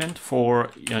statement for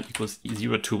equals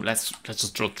 0 to let's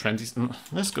just draw 20.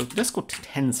 Let's go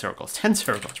 10 circles. 10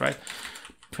 circles, right?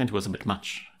 20 was a bit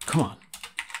much. Come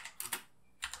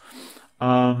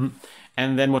on.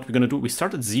 And then what we're going to do, we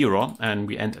start at 0 and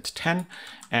we end at 10.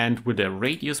 And with the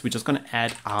radius, we're just going to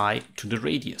add I to the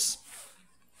radius.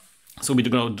 So we're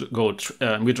going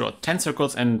to we draw 10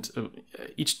 circles, and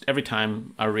every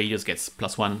time our radius gets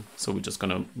 +1. So we're just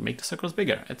going to make the circles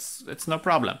bigger. It's no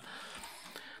problem.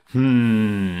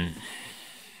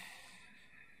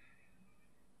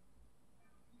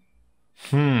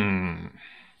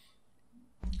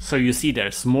 So you see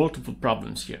there's multiple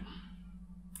problems here.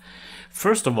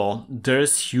 First of all,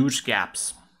 there's huge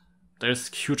gaps.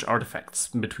 There's huge artifacts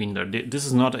between there. This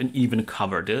is not an even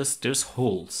cover. There's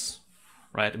holes,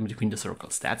 right, in between the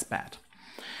circles. That's bad.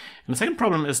 And the second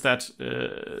problem is that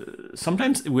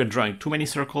sometimes we're drawing too many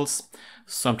circles.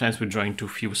 Sometimes we're drawing too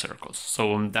few circles.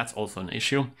 So that's also an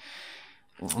issue.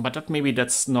 But maybe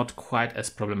that's not quite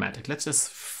as problematic. Let's just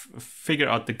figure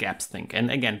out the gaps thing. And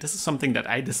again, this is something that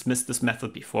I dismissed this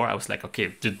method before. I was like,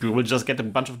 okay, we will just get a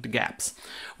bunch of the gaps.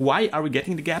 Why are we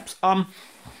getting the gaps?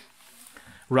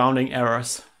 Rounding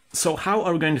errors. So how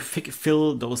are we going to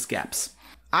fill those gaps?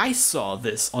 I saw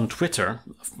this on Twitter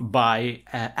by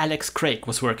Alex Craig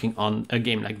was working on a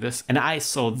game like this, and I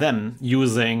saw them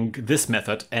using this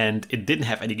method and it didn't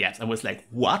have any gaps. I was like,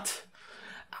 what?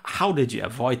 How did you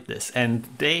avoid this? And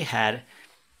they had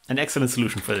an excellent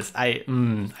solution for this. I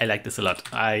like this a lot.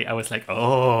 I was like,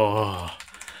 oh.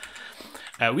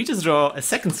 We just draw a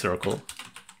second circle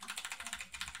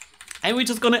and we're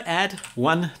just gonna add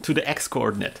 1 to the X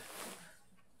coordinate.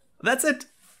 That's it.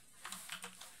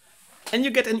 And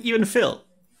you get an even fill.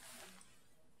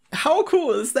 How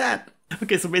cool is that?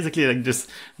 Okay, so basically like just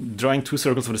drawing 2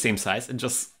 circles for the same size and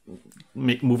just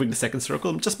moving the second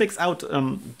circle just makes out,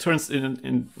 turns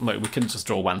in well, we can just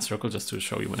draw 1 circle just to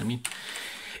show you what I mean.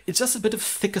 It's just a bit of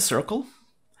thicker circle,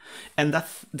 And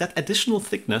that additional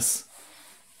thickness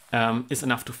is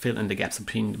enough to fill in the gaps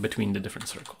between the different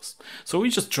circles. So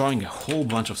we're just drawing a whole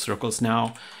bunch of circles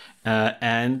now,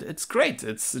 and it's great.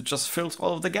 It just fills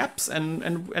all of the gaps,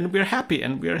 and we're happy,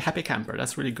 and we're a happy camper.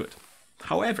 That's really good.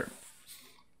 However,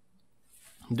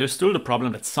 there's still the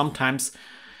problem that sometimes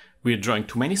we're drawing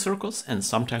too many circles, and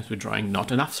sometimes we're drawing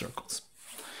not enough circles.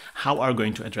 How are we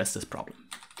going to address this problem?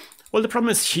 Well, the problem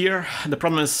is here. The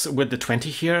problem is with the 20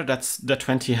 here. That's the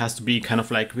 20 has to be kind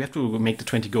of like, we have to make the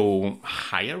 20 go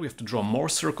higher. We have to draw more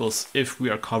circles if we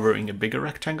are covering a bigger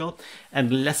rectangle,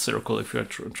 and less circle if we are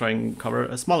trying to cover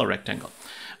a smaller rectangle.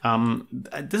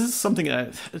 This is something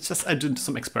I did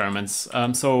some experiments.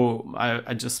 So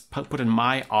I just put in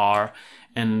my R,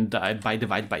 and I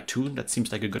divide by 2. That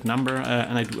seems like a good number,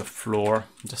 and I do a floor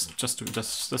just to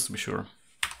be sure.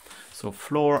 So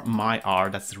floor my R,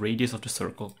 that's the radius of the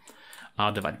circle,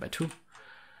 divided by 2,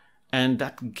 and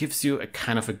that gives you a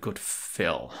kind of a good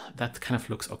fill. That kind of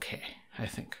looks okay, I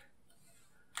think.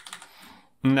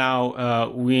 Now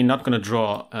we're not going to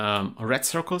draw red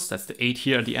circles. That's the 8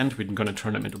 here at the end. We're going to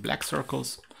turn them into black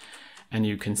circles, and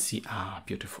you can see,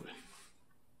 beautiful.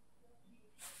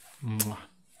 Mwah.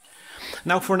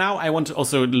 Now for now, I want to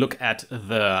also look at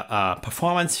the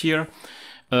performance here.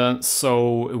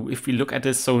 So if we look at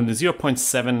this, so the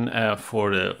 0.7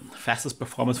 for the fastest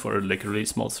performance for like a really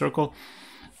small circle.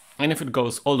 And if it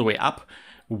goes all the way up,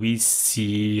 we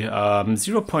see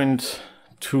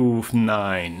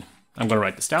 0.29. I'm gonna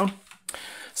write this down.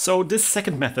 So this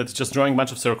second method, just drawing a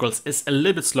bunch of circles, is a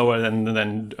little bit slower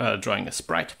than drawing a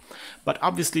sprite. But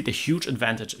obviously the huge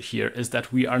advantage here is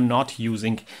that we are not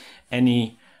using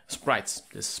any sprites.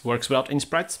 This works without any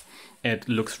sprites. It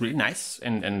looks really nice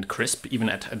and crisp, even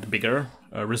at the bigger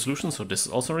resolution. So this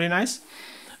is also really nice.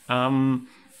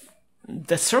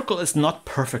 The circle is not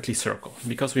perfectly circle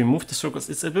because we moved the circles.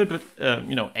 It's a little bit,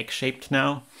 egg-shaped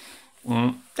now.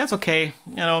 That's okay.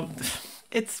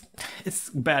 It's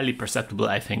barely perceptible,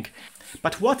 I think.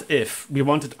 But what if we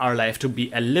wanted our life to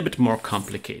be a little bit more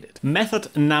complicated?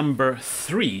 Method number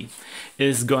 3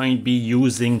 is going to be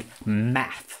using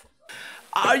math.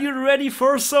 Are you ready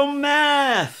for some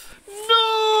math?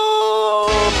 No!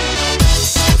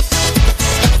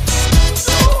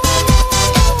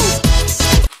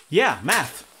 Yeah,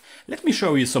 math. Let me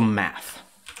show you some math.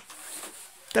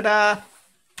 Ta-da!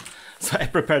 So I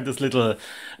prepared this little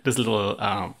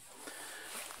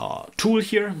tool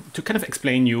here to kind of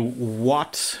explain you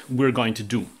what we're going to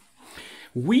do.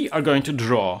 We are going to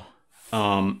draw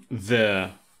the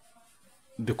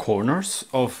corners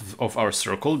of our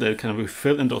circle. They kind of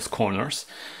fill in those corners,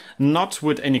 not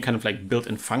with any kind of like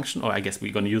built-in function, or I guess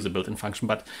we're going to use a built-in function,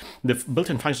 but the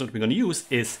built-in function that we're going to use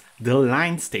is the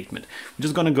line statement. We're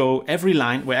just going to go every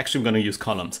line. We're actually going to use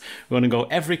columns. We're going to go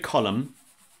every column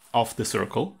of the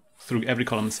circle through every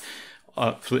column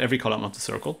of the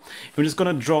circle. We're just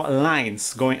going to draw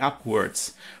lines going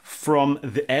upwards from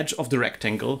the edge of the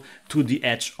rectangle to the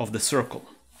edge of the circle.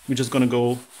 We're just going to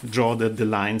go draw the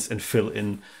lines and fill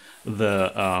in the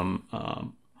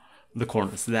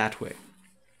corners that way.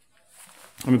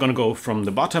 And we're going to go from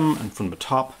the bottom and from the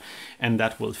top, and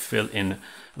that will fill in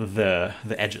the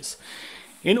edges.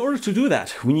 In order to do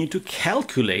that, we need to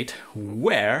calculate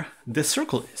where the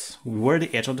circle is, where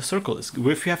the edge of the circle is.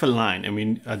 If we have a line and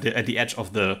we at the edge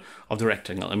of the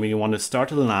rectangle, and we want to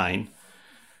start a line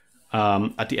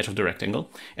at the edge of the rectangle,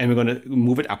 and we're going to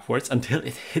move it upwards until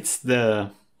it hits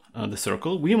the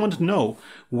circle, we want to know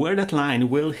where that line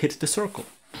will hit the circle.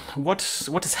 What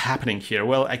is happening here?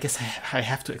 Well, I guess I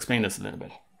have to explain this a little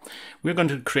bit. We're going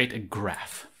to create a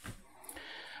graph.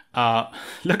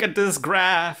 Look at this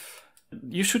graph.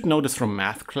 You should know this from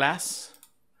math class.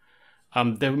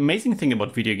 The amazing thing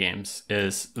about video games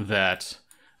is that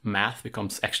math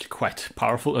becomes actually quite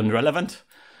powerful and relevant,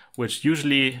 which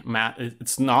usually math,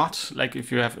 it's not. Like if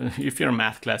you're in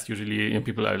math class, usually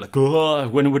people are like, oh,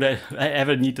 when would I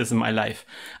ever need this in my life?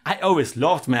 I always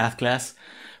loved math class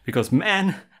because,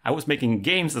 man, I was making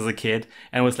games as a kid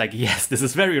and was like, yes, this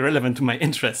is very relevant to my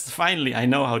interests. Finally, I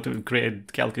know how to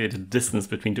calculate the distance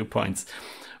between 2 points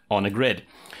on a grid.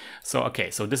 So, okay,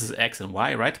 so this is X and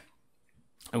Y, right?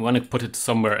 I want to put it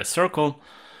somewhere a circle,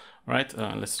 right?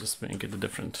 Let's just make it a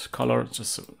different color.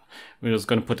 We're just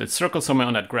going to put a circle somewhere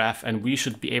on that graph, and we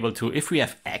should be able to, if we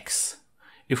have X,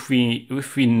 if we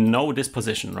know this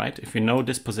position, right? If we know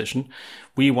this position,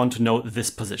 we want to know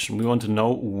this position. We want to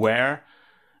know where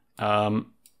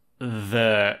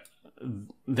the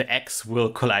X will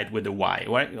collide with the Y,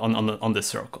 right? On the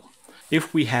circle.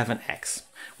 If we have an X,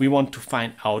 we want to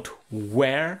find out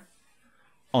where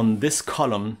on this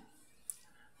column,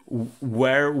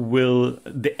 where will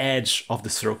the edge of the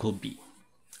circle be?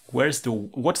 what's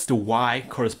the y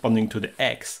corresponding to the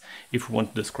x if we want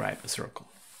to describe a circle.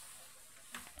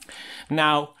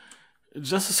 Now,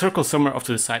 just a circle somewhere off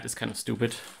to the side is kind of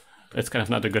stupid. It's kind of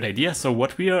not a good idea. So we're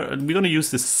going to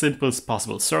use this simplest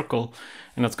possible circle,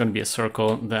 and that's going to be a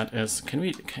circle that is,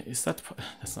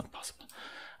 that's not possible.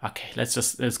 Okay,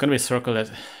 it's going to be a circle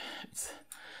that,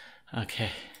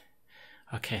 okay,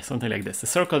 something like this. The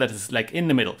circle that is like in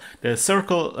the middle. The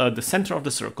circle, the center of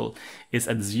the circle is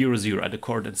at 0, 0, at the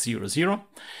coordinate 0, 0.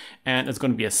 And it's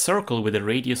going to be a circle with a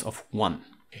radius of 1,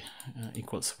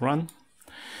 equals 1.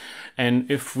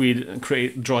 And if we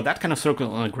draw that kind of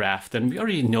circle on a graph, then we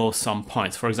already know some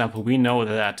points. For example, we know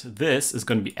that this is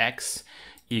going to be x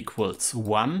equals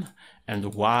 1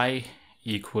 and y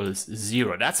equals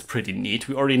 0. That's pretty neat.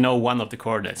 We already know one of the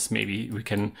coordinates. Maybe we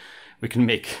can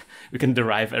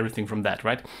derive everything from that,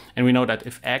 right? And we know that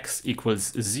if x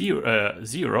equals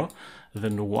 0,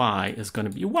 then y is going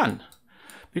to be 1.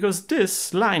 Because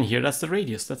this line here, that's the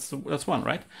radius, that's 1,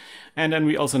 right? And then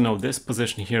we also know this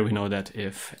position here. We know that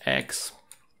if x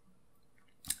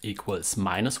equals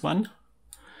 -1,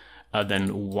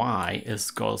 then y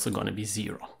is also going to be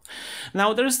 0.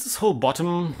 Now there's this whole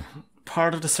bottom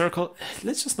part of the circle.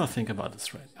 Let's just not think about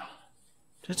this right now.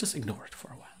 Just ignore it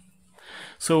for a while.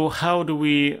 So how do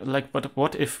we, like, but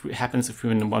what if happens if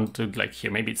we want to, like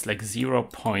here, maybe it's like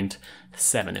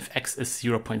 0.7, if x is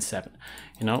 0.7,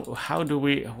 you know, how do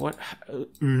we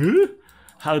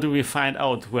find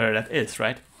out where that is,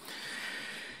 right?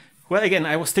 Well, again,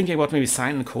 I was thinking about maybe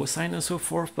sine and cosine and so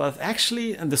forth, but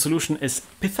actually the solution is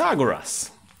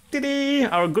Pythagoras.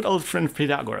 Our good old friend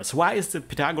Pythagoras. Why is the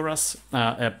Pythagoras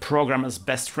a programmer's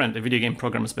best friend, a video game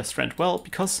programmer's best friend? Well,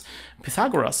 because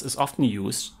Pythagoras is often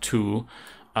used to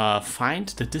find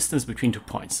the distance between 2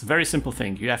 points. Very simple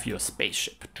thing. You have your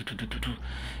spaceship,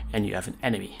 and you have an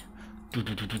enemy.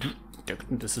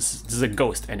 This is a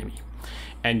ghost enemy.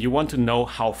 And you want to know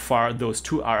how far those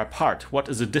two are apart. What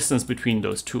is the distance between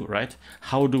those two, right?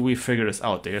 How do we figure this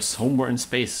out? They're somewhere in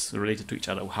space related to each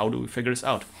other. How do we figure this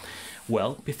out?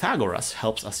 Well, Pythagoras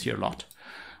helps us here a lot.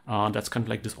 That's kind of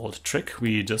like this old trick.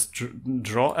 We just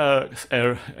draw a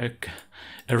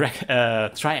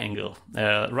triangle,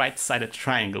 a right-sided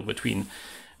triangle between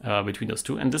those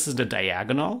two, and this is the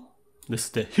diagonal. This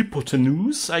is the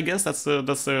hypotenuse, I guess. That's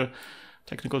the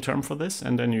technical term for this.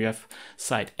 And then you have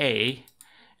side A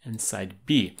and side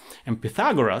B. And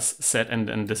Pythagoras said,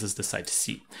 and this is the side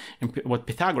C. And what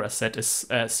Pythagoras said is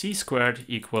c squared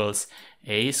equals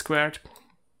a squared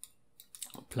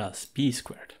plus b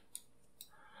squared.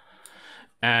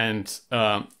 And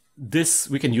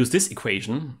we can use this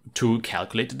equation to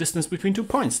calculate the distance between 2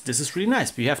 points. This is really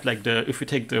nice. We have like if we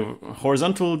take the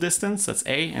horizontal distance, that's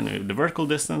A, and the vertical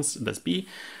distance, that's B,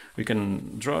 we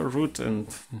can draw a root and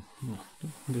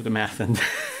do the math, and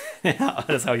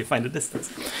that's how you find the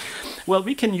distance. Well,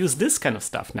 we can use this kind of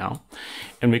stuff now,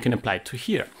 and we can apply it to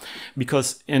here,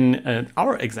 because in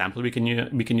our example, we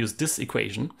can use this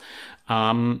equation.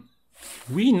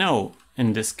 We know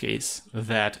in this case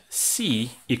that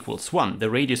c equals 1.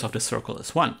 The radius of the circle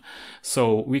is 1.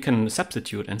 So we can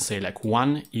substitute and say like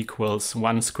 1 equals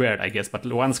 1 squared, I guess, but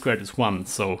 1 squared is 1.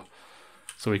 So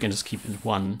we can just keep it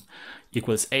 1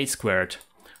 equals a squared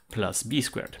plus b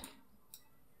squared.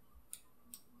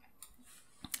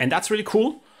 And that's really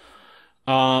cool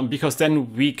because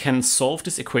then we can solve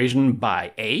this equation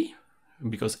by a,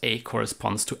 because a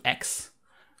corresponds to x.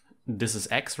 This is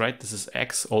x, right? This is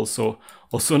x, also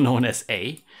known as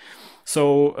a.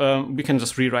 So we can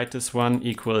just rewrite this one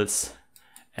equals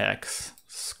x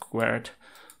squared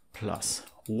plus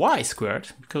y squared,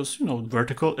 because, you know,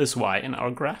 vertical is y in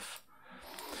our graph.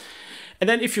 And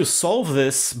then if you solve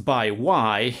this by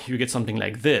y, you get something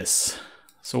like this.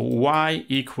 So y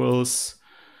equals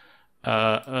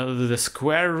the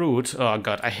square root. Oh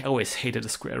God, I always hated the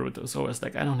square root. It was always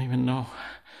like, I don't even know.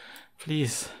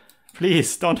 Please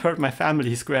don't hurt my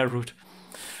family, square root.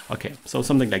 Okay, so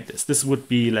something like this. This would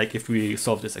be like if we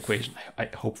solve this equation, I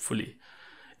hopefully.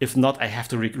 If not, I have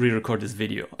to re-record this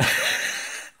video.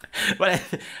 But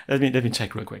let me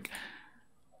check real quick.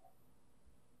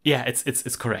 Yeah,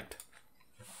 it's correct.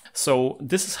 So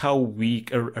this is how we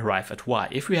arrive at y.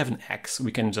 If we have an x,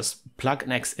 we can just plug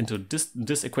an x into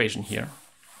this equation here,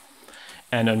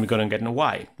 and then we're gonna get a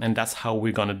y, and that's how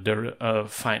we're gonna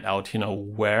find out, you know,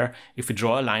 where, if we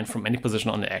draw a line from any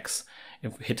position on the x,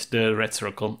 if we hit the red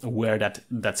circle, where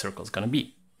that circle is gonna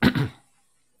be.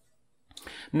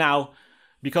 Now,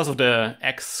 because of the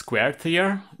x squared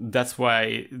here, that's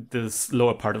why this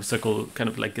lower part of the circle kind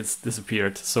of like it's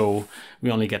disappeared. So we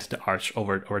only get the arch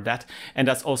over that. And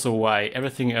that's also why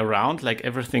everything around, like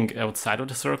everything outside of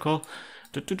the circle,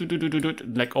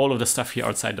 like all of the stuff here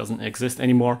outside doesn't exist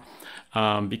anymore,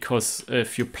 because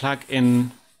if you plug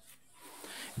in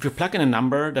a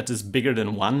number that is bigger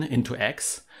than 1 into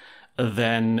x,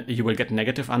 then you will get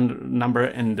negative number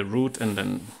in the root, and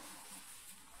then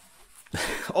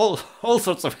all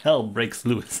sorts of hell breaks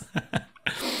loose.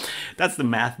 That's the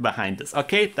math behind this.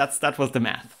 Okay, that was the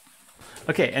math.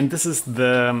 Okay, and this is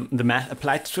the math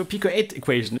applied to a Pico-8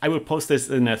 equation. I will post this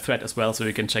in a thread as well, so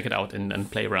you can check it out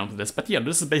and play around with this. But yeah,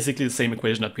 this is basically the same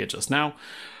equation that we had just now.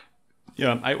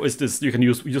 Yeah, I always you can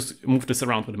just move this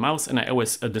around with the mouse, and I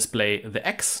always display the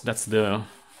x. That's the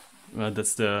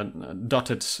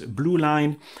dotted blue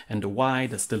line, and the y,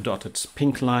 that's the dotted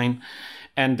pink line,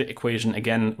 and the equation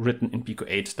again written in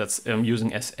Pico-8. That's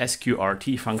using as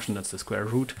sqrt function. That's the square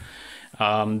root.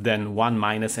 Then 1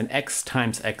 minus an x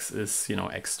times x is,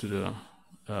 x to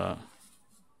the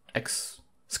x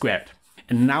squared.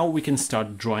 And now we can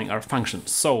start drawing our function.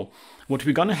 So what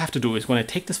we're gonna have to do is we're gonna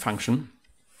take this function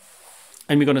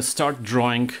and we're gonna start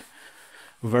drawing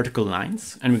vertical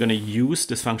lines, and we're gonna use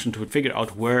this function to figure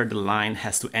out where the line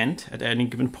has to end at any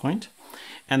given point.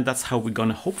 And that's how we're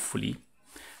gonna hopefully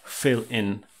fill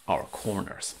in our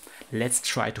corners. Let's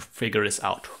try to figure this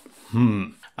out.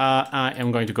 I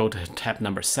am going to go to tab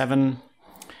number 7,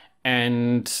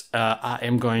 and I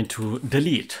am going to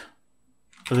delete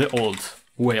the old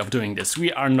way of doing this.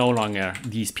 We are no longer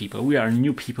these people. We are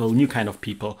new people, new kind of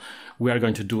people. We are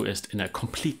going to do it in a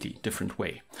completely different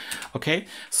way. Okay,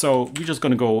 so we're just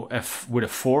going to go with a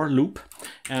for loop,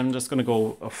 and I'm just going to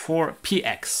go for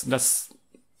px, that's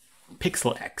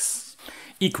pixel x,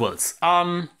 equals.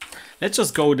 Let's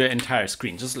just go the entire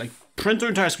screen, just like print the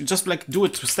entire screen, just like do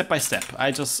it step by step.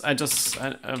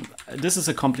 This is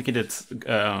a complicated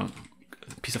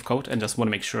piece of code, and just want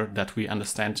to make sure that we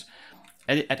understand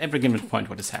at every given point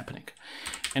what is happening.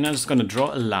 And I'm just going to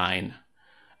draw a line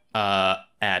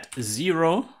at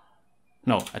px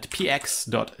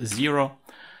dot 0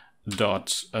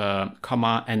 dot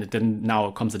comma, and then now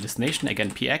comes the destination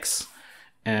again, px,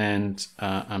 and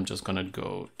I'm just going to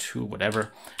go to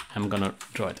whatever. I'm going to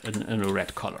draw it in a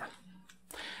red color.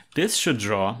 This should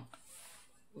draw,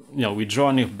 we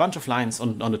draw a bunch of lines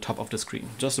on the top of the screen.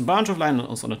 Just a bunch of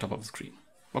lines on the top of the screen.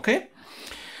 Okay?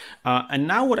 And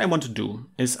now what I want to do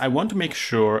is I want to make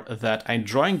sure that I'm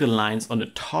drawing the lines on the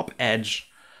top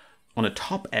edge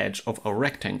of a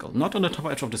rectangle. Not on the top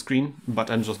edge of the screen,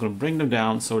 but I'm just going to bring them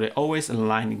down so they're always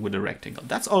aligning with the rectangle.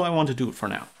 That's all I want to do for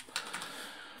now.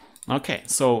 Okay,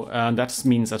 so that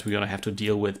means that we're going to have to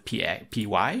deal with py.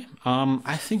 I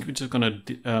think we're just going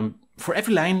to... for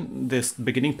every line, this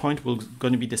beginning point will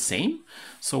going to be the same.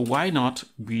 So why not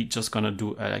we just going to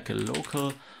do like a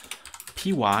local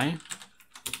py.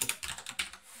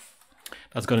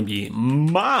 That's going to be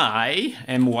my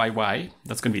myy.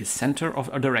 That's going to be the center of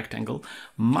the rectangle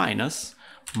minus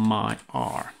my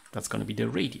r. That's going to be the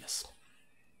radius.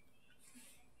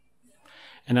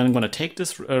 And then I'm going to take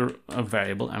this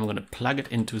variable. I'm going to plug it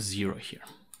into 0 here.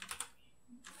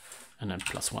 And then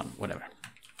 +1, whatever.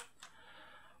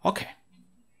 Okay.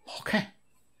 Okay.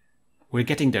 We're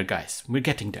getting there, guys. We're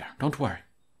getting there. Don't worry.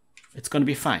 It's going to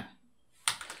be fine.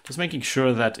 Just making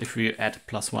sure that if we add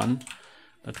 +1,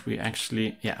 that we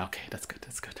actually... Yeah, okay, that's good.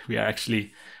 That's good. We are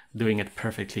actually doing it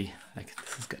perfectly. Like,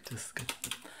 this is good. This is good.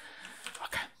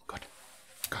 Okay, good.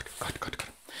 Good, good, good, good.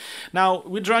 Now,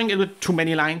 we're drawing it with too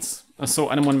many lines. So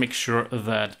I want to make sure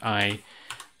that I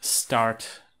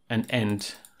start and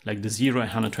end like the 0 and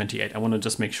 128. I want to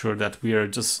just make sure that we are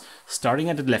just starting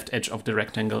at the left edge of the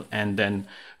rectangle and then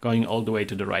going all the way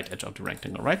to the right edge of the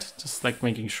rectangle, right? Just like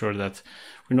making sure that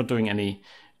we're not doing any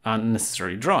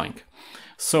unnecessary drawing.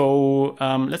 So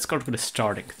let's start with the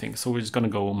starting thing. So we're just going to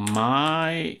go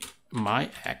my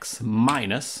x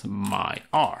minus my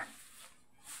r.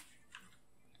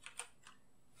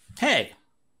 Hey,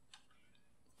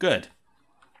 good,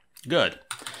 good.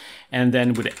 And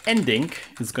then with the ending,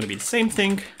 it's going to be the same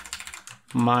thing,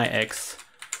 my x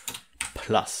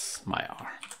plus my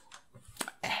r.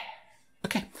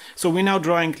 Okay, so we're now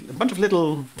drawing a bunch of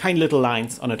tiny little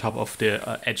lines on the top of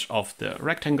the edge of the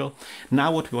rectangle.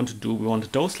 Now what we want to do, we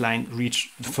want those lines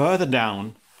reach further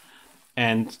down,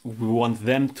 and we want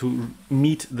them to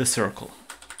meet the circle.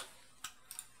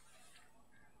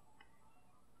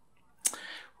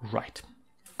 Right.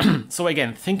 So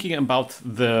again, thinking about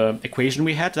the equation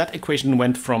we had, that equation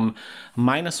went from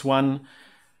 -1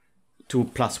 to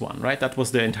 +1, right? That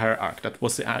was the entire arc. That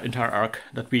was the entire arc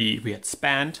that we had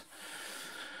spanned.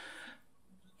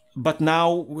 But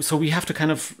now, so we have to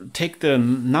kind of take the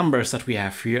numbers that we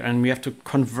have here and we have to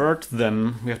convert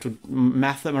them, we have to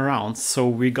math them around. So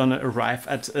we're gonna arrive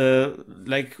at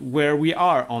like where we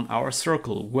are on our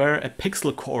circle, where a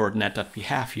pixel coordinate that we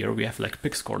have here, we have like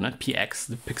pix coordinate, px,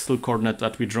 the pixel coordinate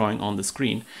that we're drawing on the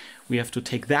screen. We have to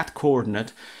take that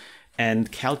coordinate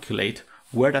and calculate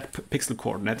where that pixel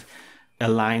coordinate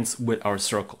aligns with our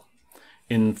circle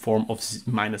in form of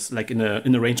minus, like in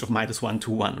a range of -1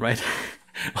 to 1, right?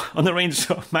 On the range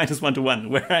of -1 to 1,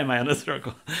 where am I on the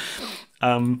circle?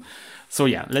 So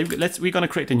yeah, we're gonna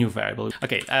create a new variable.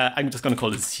 Okay, I'm just gonna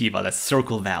call it cval, that's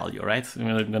circle value, right?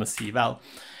 We're gonna cval,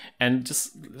 and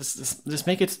just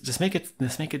make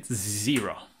it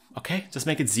 0. Okay, just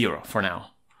make it 0 for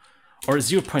now, or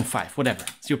 0.5, whatever,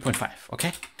 0.5.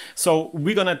 Okay. So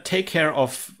we're gonna take care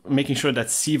of making sure that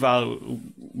cval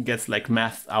gets like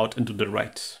mathed out into the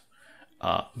right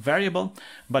variable.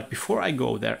 But before I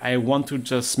go there, I want to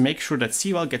just make sure that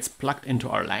cval gets plugged into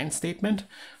our line statement.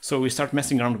 So we start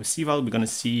messing around with cval. We're going to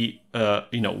see,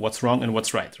 you know, what's wrong and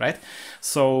what's right, right?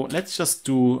 So let's just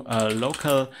do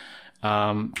local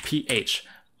ph.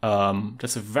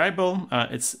 That's a variable.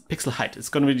 It's pixel height. It's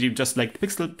going to be just like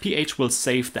pixel ph will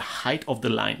save the height of the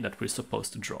line that we're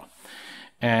supposed to draw.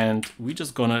 And we're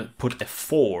just going to put a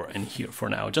 4 in here for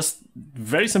now. Just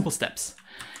very simple steps.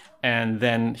 And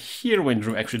then here, when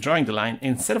we're actually drawing the line,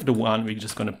 instead of the 1, we're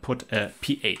just going to put a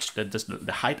ph, that's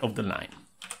the height of the line.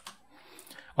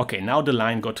 Okay, now the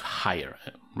line got higher,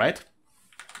 right?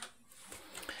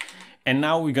 And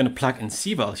now we're going to plug in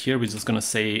cval here. We're just going to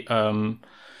say,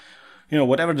 you know,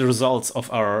 whatever the results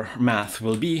of our math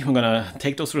will be, we're going to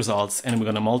take those results and we're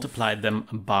going to multiply them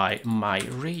by my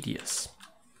radius.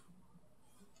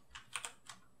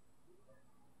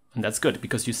 And that's good,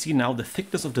 because you see now the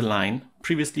thickness of the line.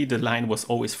 Previously the line was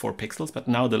always 4 pixels, but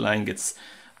now the line gets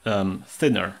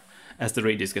thinner as the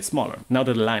radius gets smaller. Now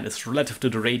that the line is relative to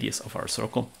the radius of our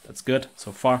circle. That's good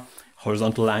so far.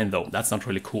 Horizontal line though, that's not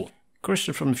really cool.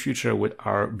 Christian from the future with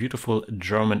our beautiful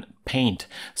German paint.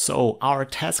 So our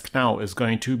task now is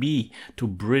going to be to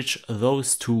bridge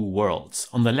those two worlds.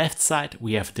 On the left side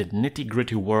we have the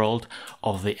nitty-gritty world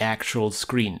of the actual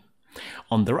screen.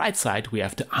 On the right side, we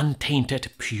have the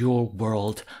untainted, pure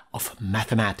world of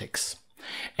mathematics.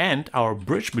 And our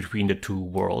bridge between the two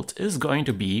worlds is going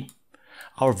to be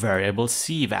our variable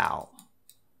cval.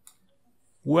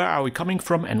 Where are we coming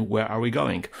from and where are we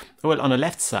going? Well, on the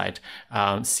left side,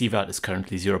 cval is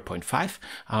currently 0.5,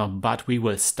 but we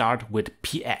will start with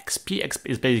px. Px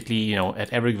is basically, you know,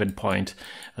 at every given point,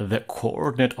 the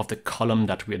coordinate of the column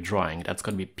that we're drawing. That's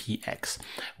going to be px.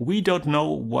 We don't know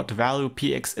what value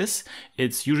px is.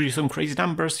 It's usually some crazy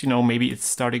numbers. You know, maybe it's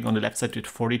starting on the left side with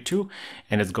 42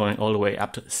 and it's going all the way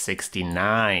up to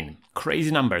 69.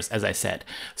 Crazy numbers, as I said.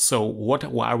 So what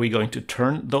are we going to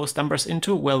turn those numbers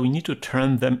into? Well, we need to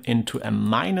turn them into a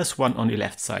 -1 on the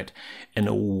left side and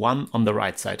a 1 on the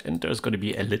right side. And there's going to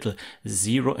be a little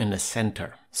 0 in the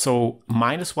center. So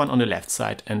 -1 on the left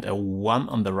side and a 1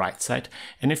 on the right side.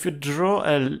 And if you draw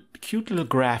a cute little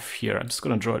graph here, I'm just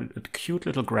going to draw a cute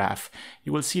little graph,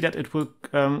 you will see that it will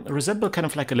resemble kind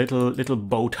of like a little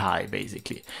bow tie,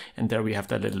 basically. And there we have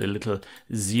that little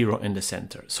 0 in the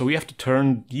center. So we have to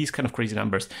turn these kind of crazy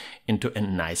numbers into a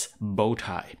nice bow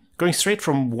tie. Going straight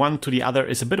from one to the other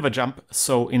is a bit of a jump.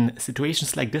 So in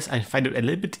situations like this, I find it a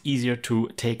little bit easier to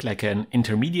take like an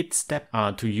intermediate step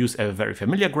to use a very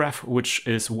familiar graph, which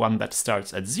is one that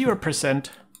starts at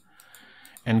 0%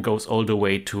 and goes all the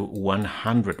way to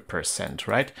 100%,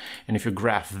 right? And if you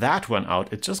graph that one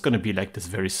out, it's just going to be like this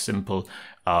very simple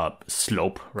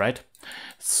slope, right?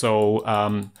 So,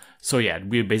 so yeah,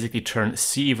 we basically turn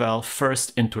cval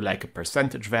first into like a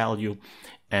percentage value.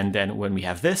 And then when we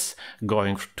have this,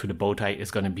 going to the bow tie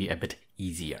is going to be a bit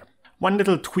easier. One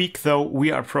little tweak though, we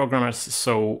are programmers,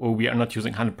 so we are not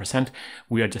using 100%,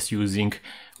 we are just using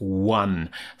 1.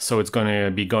 So it's going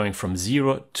to be going from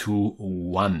 0 to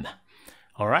 1.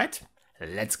 All right,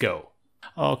 let's go.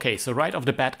 Okay, so right off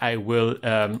the bat, I will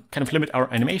kind of limit our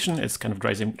animation. It's kind of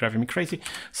driving me crazy.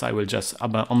 So I will just,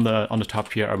 on the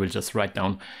top here, I will just write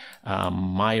down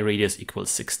my radius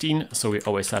equals 16. So we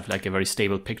always have like a very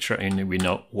stable picture and we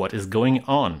know what is going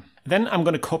on. Then I'm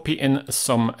going to copy in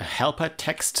some helper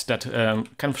text that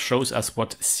kind of shows us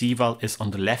what cval is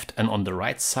on the left and on the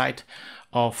right side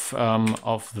of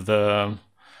the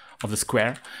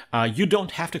square. You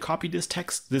don't have to copy this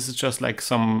text. This is just like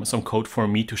some code for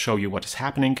me to show you what is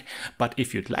happening. But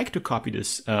if you'd like to copy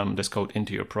this this code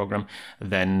into your program,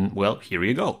 then well, here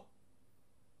you go.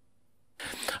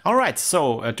 All right,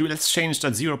 so let's change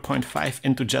that 0.5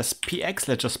 into just px.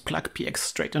 Let's just plug px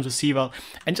straight into cval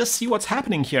and just see what's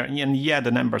happening here. And yeah,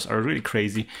 the numbers are really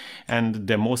crazy. And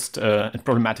the most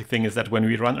problematic thing is that when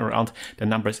we run around, the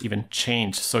numbers even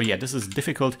change. So yeah, this is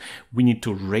difficult. We need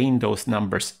to rein those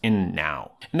numbers in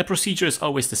now. And the procedure is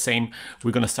always the same.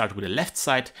 We're going to start with the left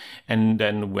side, and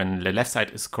then when the left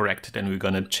side is correct, then we're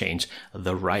going to change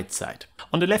the right side.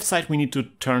 On the left side, we need to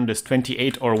turn this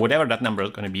 28 or whatever that number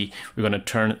is going to be. We're going to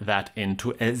turn that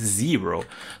into a 0.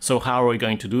 So how are we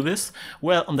going to do this?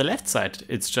 Well, on the left side,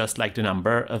 it's just like the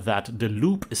number that the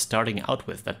loop is starting out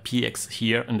with, that px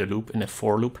here in the loop, in the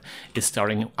for loop, is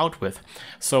starting out with.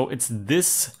 So it's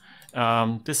this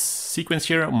this sequence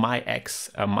here, my x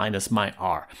minus my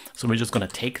r. So we're just gonna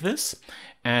take this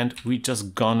and we're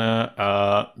just gonna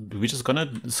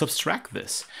subtract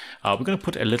this. We're gonna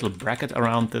put a little bracket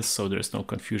around this so there's no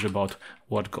confusion about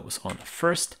what goes on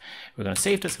first. We're gonna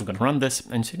save this, we're gonna run this,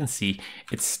 and as you can see,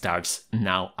 it starts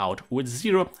now out with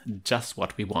 0, just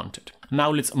what we wanted. Now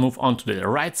let's move on to the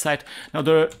right side. Now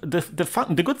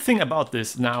the good thing about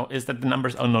this now is that the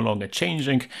numbers are no longer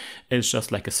changing. It's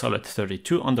just like a solid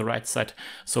 32 on the right side.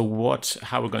 So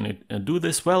how we're going to do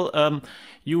this? Well,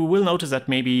 you will notice that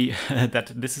maybe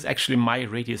that this is actually my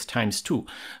radius times 2.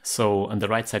 So on the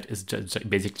right side is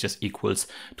basically just equals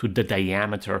to the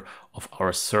diameter of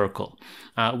our circle.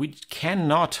 We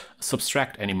cannot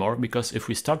subtract anymore, because if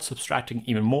we start subtracting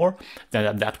even more,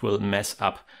 then that will mess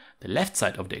up the left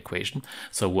side of the equation.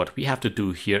 So what we have to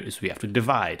do here is we have to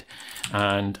divide.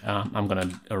 And I'm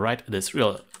gonna write this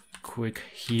real quick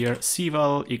here.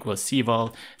 Cval equals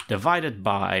cval divided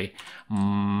by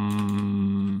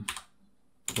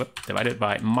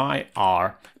my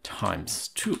r times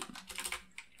 2.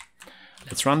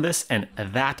 Let's run this, and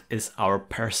that is our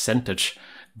percentage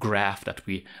graph that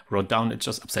we wrote down. It's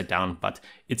just upside down, but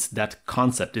it's that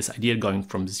concept, this idea going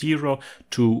from 0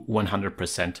 to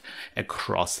 100%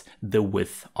 across the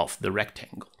width of the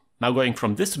rectangle. Now going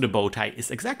from this to the bow tie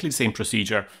is exactly the same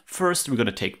procedure. First, we're going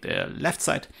to take the left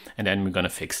side, and then we're going to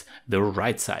fix the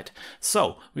right side.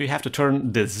 So we have to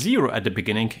turn the 0 at the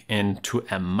beginning into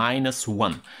a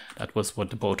 -1. That was what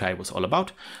the bow tie was all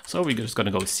about. So we're just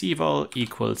going to go cval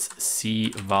equals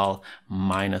cval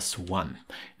 -1.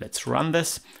 Let's run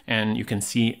this, and you can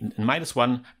see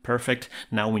 -1, perfect.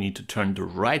 Now we need to turn the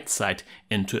right side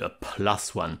into a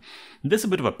 +1. This is a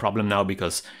bit of a problem now,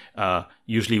 because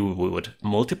usually we would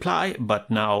multiply, but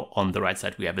now on the right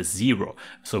side we have a 0.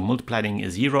 So multiplying a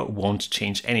 0 won't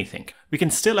change anything. We can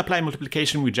still apply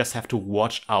multiplication, we just have to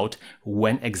watch out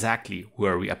when exactly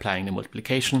were we applying the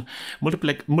multiplication.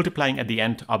 Multiplying at the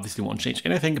end obviously won't change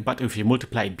anything, but if you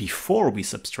multiply before we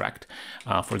subtract,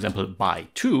 for example by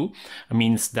 2, it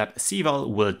means that cval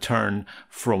will turn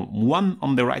from 1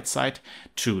 on the right side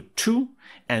to 2,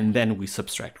 and then we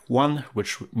subtract 1,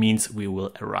 which means we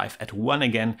will arrive at 1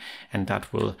 again, and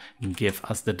that will give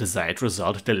us the desired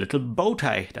result, the little bow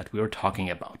tie that we were talking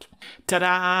about.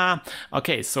 Ta-da!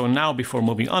 Okay, so now before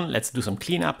moving on, let's do some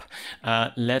cleanup.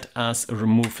 Let us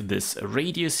remove this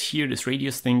radius here, this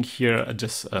radius thing here,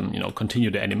 just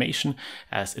continue the animation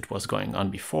as it was going on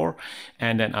before.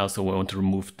 And then also we want to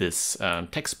remove this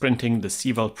text printing, the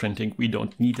cval printing. We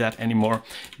don't need that anymore,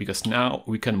 because now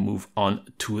we can move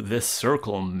on to this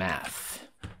circle math.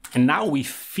 And now we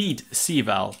feed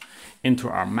cval into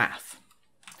our math.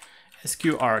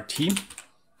 sqrt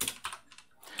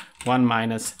 1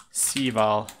 minus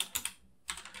cval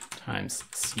times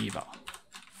cval.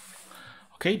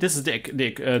 Okay, this is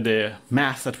the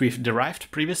math that we've derived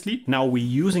previously. Now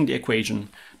we're using the equation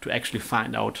to actually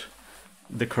find out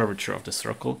the curvature of the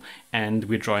circle, and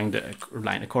we're drawing the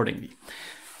line accordingly.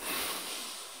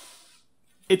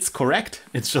 It's correct,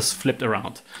 it's just flipped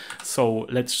around. So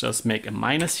let's just make a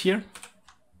minus here.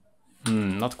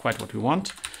 Not quite what we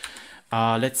want.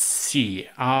 Let's see.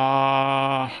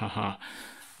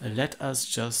 Let us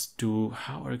just do,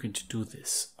 how are we going to do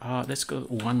this? Let's go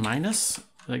 1 minus,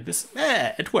 like this.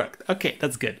 It worked. Okay,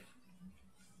 that's good.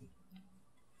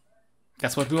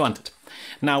 That's what we wanted.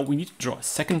 Now we need to draw a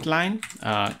second line.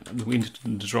 We need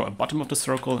to draw a bottom of the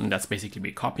circle, and that's basically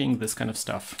be copying this kind of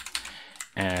stuff.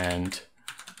 And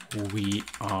we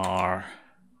are,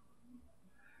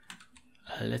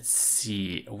 let's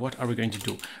see, what are we going to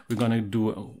do? We're going to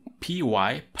do py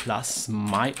plus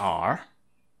my r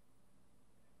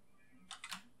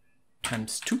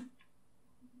times 2.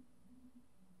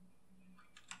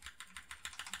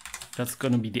 That's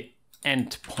going to be the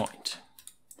end point.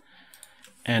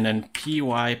 And then py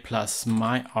plus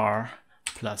my r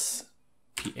plus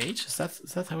ph. Is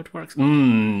that how it works?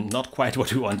 Not quite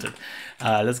what we wanted.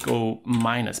 Let's go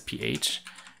minus ph,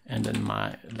 and then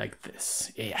like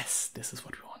this. Yes, this is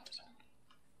what we wanted.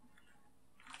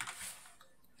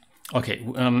 Okay,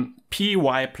 py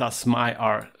plus my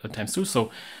r times 2. So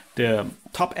the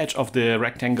top edge of the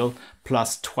rectangle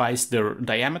plus twice the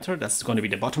diameter, that's going to be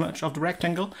the bottom edge of the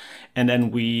rectangle. And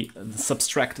then we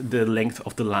subtract the length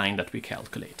of the line that we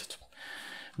calculated.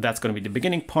 That's going to be the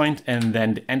beginning point, and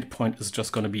then the end point is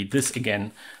just going to be this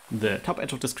again, the top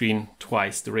edge of the screen,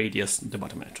 twice the radius, the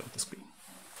bottom edge of the screen.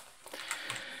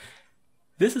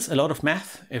 This is a lot of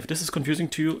math. If this is confusing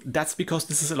to you, that's because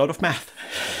this is a lot of math.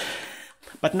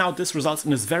 But now this results in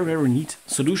this very, very neat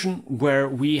solution where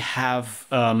we have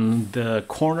the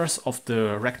corners of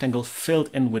the rectangle filled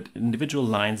in with individual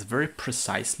lines very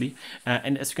precisely.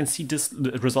 And as you can see, this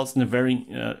results in a very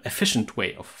efficient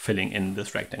way of filling in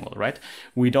this rectangle, right?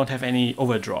 We don't have any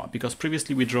overdraw, because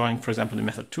previously we're drawing, for example, in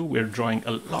method 2, we're drawing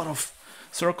a lot of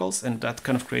circles, and that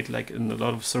kind of created like a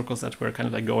lot of circles that were kind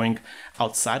of like going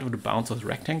outside of the bounds of the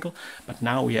rectangle. But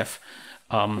now we have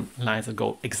lines that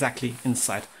go exactly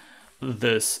inside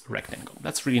this rectangle.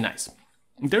 That's really nice.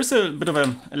 There's a bit of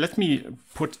a, let me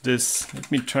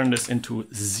turn this into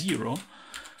 0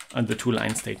 and the two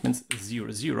line statements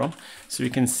 0, 0, so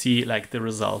you can see like the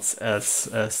results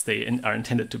as they are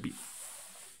intended to be.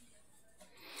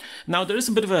 Now there is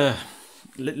a bit of a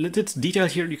little detail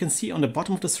here. You can see on the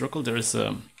bottom of the circle there is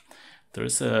a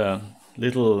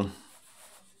little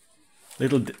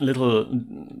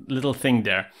thing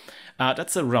there.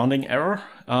 That's a rounding error.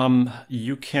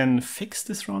 You can fix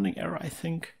this rounding error, I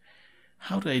think.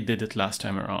 How did I did it last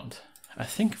time around? I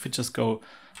think if we just go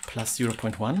plus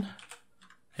 0.1.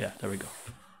 Yeah, there we go.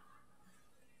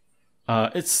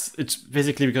 It's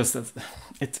basically because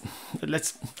it's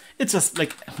just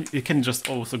like you can just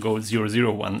also go 0,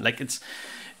 0, 1. Like it's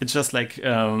just like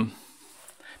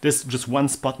there's just one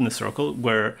spot in the circle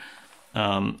where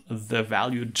the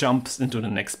value jumps into the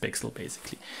next pixel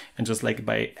basically, and just like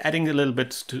by adding a little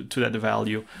bit to that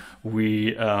value,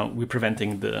 we're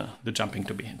preventing the jumping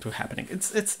to happening.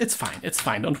 It's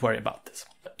fine. Don't worry about this.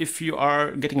 If you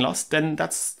are getting lost, then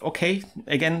that's okay.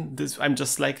 Again, I'm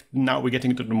just like, now we're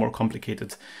getting into the more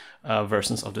complicated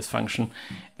versions of this function,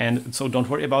 and so don't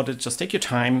worry about it. Just take your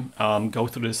time, go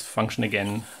through this function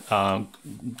again,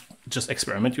 just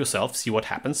experiment yourself, see what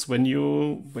happens when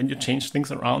you change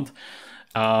things around.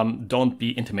 Don't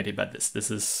be intimidated by this. This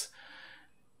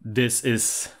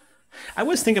is I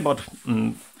always think about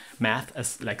math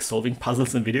as like solving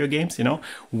puzzles in video games, you know,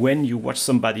 when you watch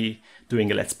somebody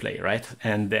doing a let's play, right?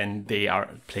 And then they are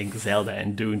playing Zelda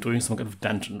and doing some kind of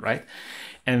dungeon, right?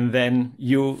 And then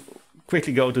you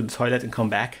quickly go to the toilet and come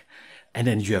back, and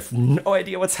then you have no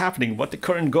idea what's happening. What the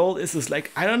current goal is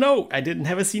like, I don't know. I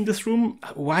haven't seen this room.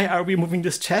 Why are we moving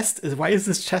this chest? Why is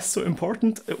this chest so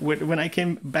important? When I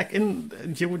came back in,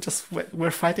 you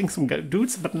were fighting some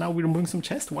dudes, but now we're moving some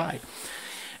chest. Why?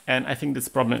 And I think this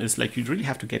problem is like, you really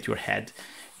have to get your head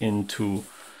into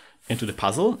the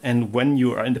puzzle. And when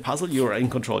you are in the puzzle, you are in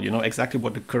control. You know exactly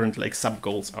what the current like sub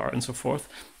goals are and so forth.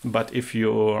 But if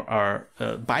you are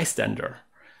a bystander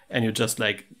and you just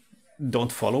like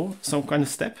don't follow some kind of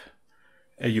step,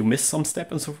 you miss some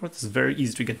step and so forth, it's very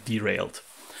easy to get derailed.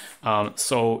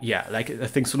 So yeah, like I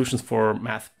think solutions for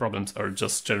math problems are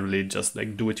just generally just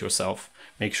like do it yourself.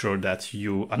 Make sure that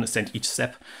you understand each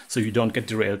step so you don't get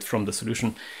derailed from the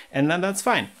solution, and then that's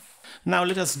fine. Now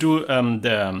let us do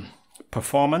the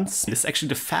performance. This is actually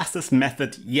the fastest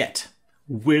method yet.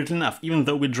 Weird enough, even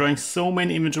though we're drawing so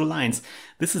many individual lines,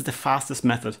 this is the fastest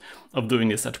method of doing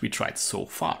this that we tried so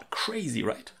far. Crazy,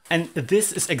 right? And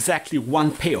this is exactly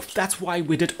one payoff. That's why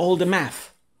we did all the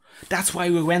math. That's why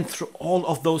we went through all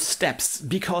of those steps,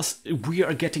 because we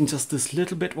are getting just this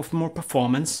little bit of more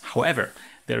performance. However,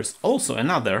 there's also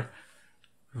another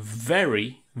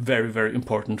very, very, very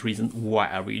important reason why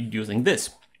are we using this.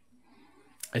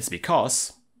 It's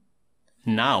because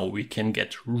now we can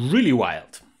get really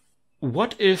wild.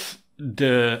 What if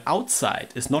the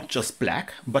outside is not just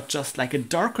black, but just like a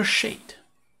darker shade?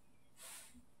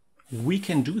 We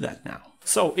can do that now.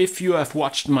 So if you have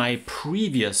watched my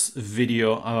previous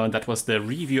video, that was the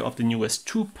review of the newest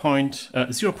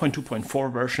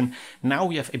 0.2.4 version, now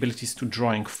we have abilities to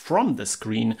drawing from the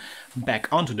screen back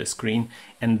onto the screen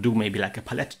and do maybe like a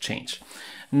palette change.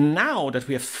 Now that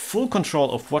we have full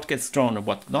control of what gets drawn and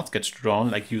what not gets drawn,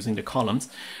 like using the columns,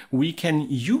 we can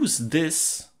use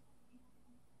this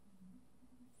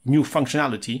new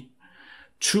functionality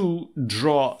to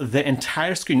draw the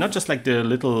entire screen, not just like the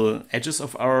little edges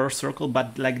of our circle,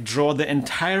 but like draw the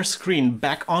entire screen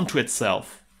back onto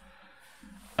itself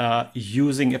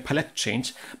using a palette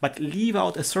change, but leave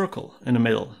out a circle in the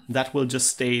middle. That will just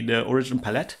stay the original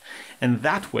palette, and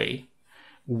that way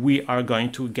we are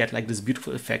going to get like this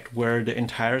beautiful effect where the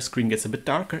entire screen gets a bit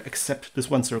darker, except this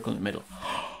one circle in the middle.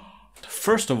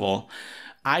 First of all,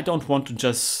 I don't want to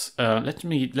just, let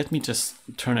me just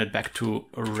turn it back to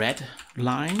red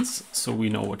lines so we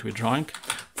know what we're drawing.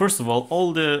 First of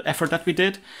all the effort that we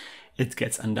did, it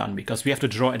gets undone because we have to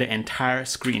draw the entire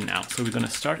screen now. So we're going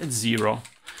to start at 0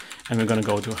 and we're going to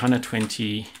go to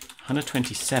 120,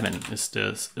 127 is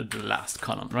the last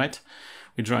column, right?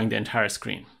 We're drawing the entire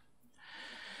screen.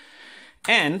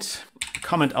 And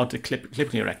comment out the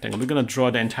clipping rectangle. We're going to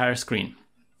draw the entire screen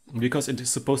because it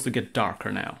is supposed to get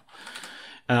darker now.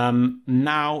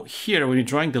 Now here, when you're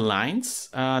drawing the lines,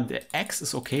 the X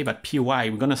is okay, but PY,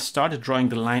 we're going to start drawing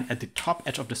the line at the top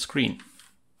edge of the screen.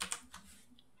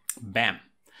 Bam.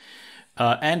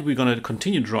 And we're going to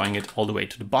continue drawing it all the way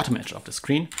to the bottom edge of the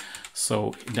screen.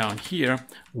 So down here,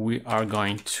 we are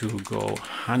going to go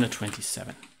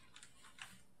 127.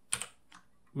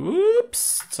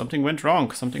 Oops, something went wrong.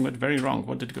 Something went very wrong.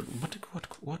 What did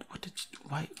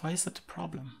why is that the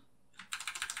problem?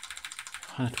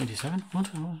 127? What?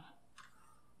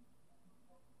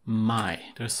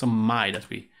 There's some that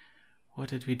we, what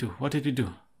did we do?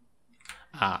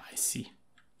 Ah, I see.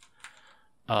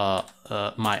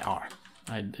 My R.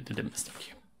 I did a mistake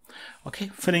here. Okay,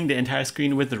 filling the entire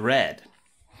screen with red.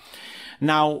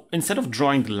 Now, instead of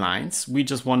drawing the lines, we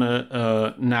just want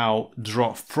to now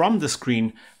draw from the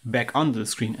screen back onto the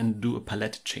screen and do a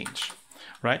palette change,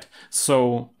 right?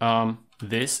 So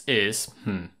this is,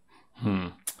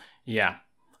 yeah.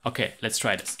 Okay, let's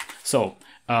try this. So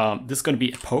this is going to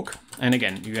be a poke. And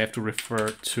again, you have to refer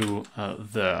to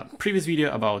the previous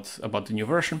video about the new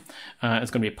version. It's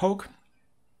going to be a poke,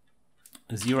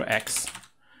 0x,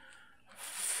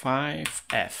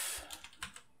 5f,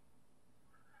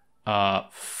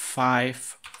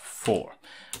 5, 4.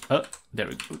 There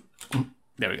we go.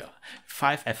 There we go.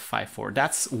 5f, 5, 4.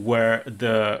 That's where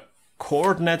the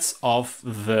coordinates of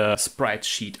the sprite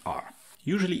sheet are.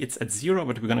 Usually it's at 0,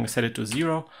 but we're going to set it to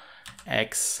 0,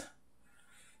 x,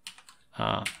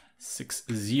 6,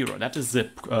 0. That is the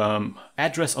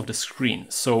address of the screen.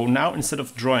 So now instead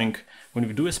of drawing, when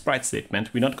we do a sprite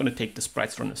statement, we're not going to take the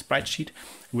sprites from the sprite sheet.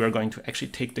 We are going to actually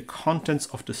take the contents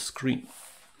of the screen.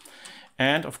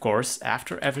 And of course,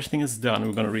 after everything is done,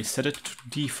 we're going to reset it to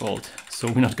default, so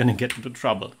we're not going to get into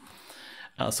trouble.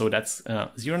 So that's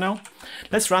 0 now.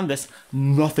 Let's run this.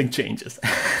 Nothing changes.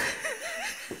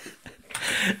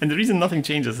 And the reason nothing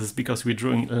changes is because we're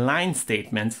drawing line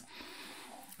statements.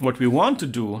 What we want to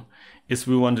do is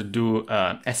we want to do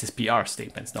SSPR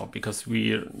statements now, because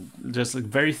we're just like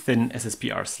very thin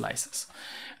SSPR slices.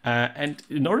 And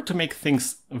in order to make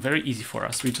things very easy for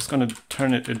us, we're just going to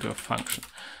turn it into a function.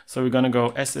 So we're going to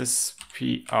go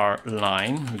SSPR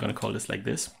line. We're going to call this like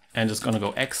this. And just going to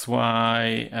go x1,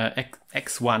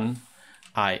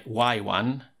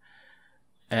 y1,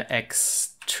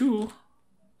 x2,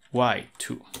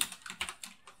 y2.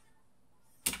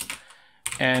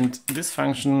 And this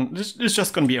function, this is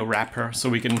just going to be a wrapper, so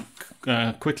we can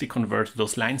quickly convert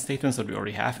those line statements that we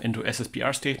already have into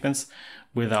SSPR statements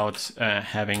without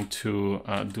having to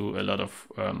do a lot of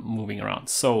moving around.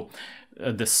 So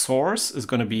the source is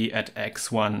going to be at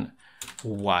x1,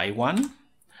 y1.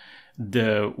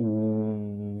 The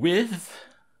width,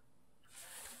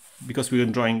 because we're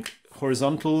drawing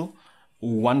horizontal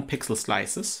 1 pixel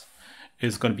slices,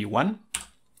 is going to be 1.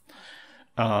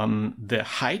 The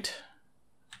height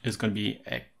is going to be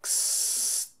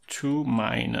x2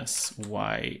 minus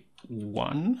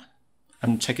y1.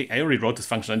 I'm checking. I already wrote this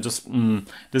function. I'm just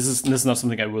this is not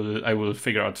something I will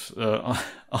figure out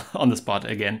on the spot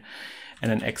again. And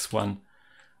then x1,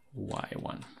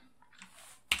 y1.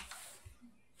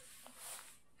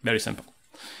 Very simple.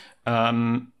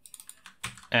 And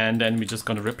then we're just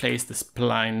going to replace this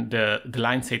line, the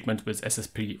line statement with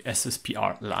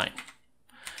SSPR line.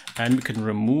 And we can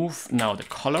remove now the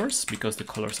colors, because the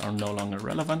colors are no longer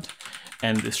relevant.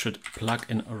 And this should plug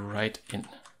in right in.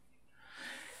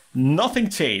 Nothing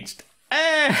changed.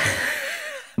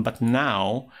 But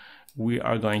now we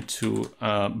are going to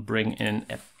bring in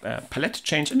a palette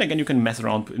change. And again, you can mess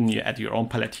around and add your own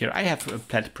palette here. I have a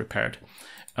palette prepared.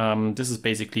 This is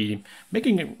basically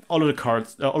making all of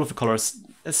the colors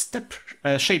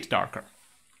a shade darker.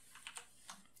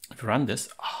 If you run this,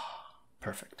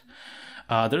 perfect.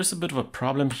 There is a bit of a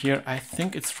problem here. I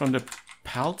think it's from the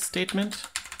pal statement.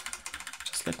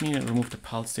 Just let me remove the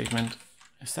pal statement.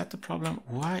 Is that the problem?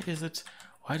 Why does it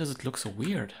look so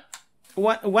weird?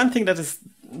 One thing that is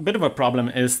a bit of a problem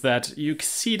is that you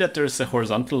see that there's a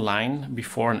horizontal line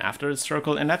before and after the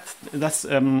circle, and that's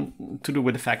to do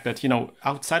with the fact that, you know,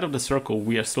 outside of the circle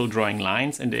we are still drawing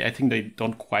lines, and I think they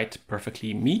don't quite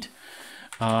perfectly meet.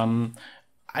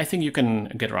 I think you can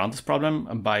get around this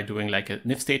problem by doing like an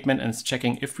if statement and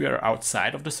checking if we are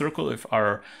outside of the circle, if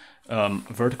our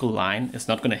vertical line is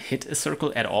not going to hit a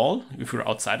circle at all. If we're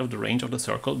outside of the range of the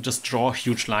circle, just draw a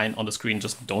huge line on the screen.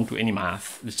 Just don't do any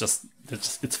math.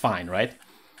 It's fine, right?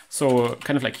 So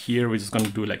kind of like here, we're just going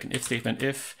to do like an if statement.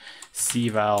 If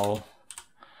cval,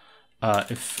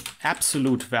 if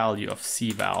absolute value of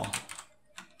cval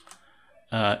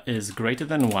is greater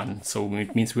than 1, so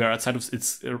it means we are outside of,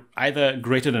 it's either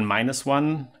greater than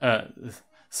 -1,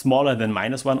 smaller than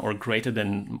 -1, or greater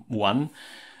than 1,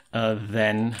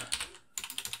 then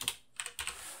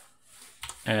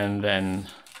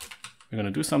we're going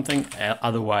to do something.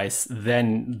 Otherwise,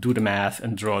 then do the math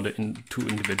and draw the two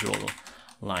individual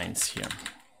lines here.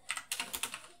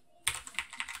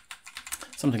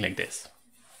 Something like this.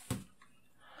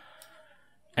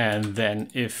 And then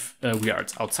if we are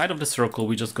outside of the circle,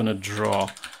 we're just going to draw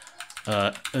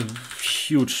a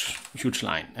huge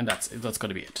line, and that's going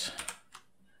to be it.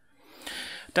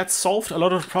 That solved a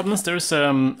lot of problems. There's,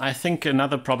 I think,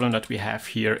 another problem that we have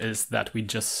here is that we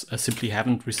just simply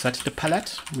haven't reset the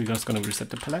palette. We're just going to reset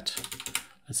the palette.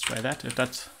 Let's try that. If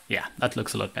that's, yeah, that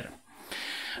looks a lot better.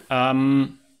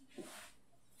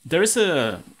 There is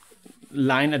a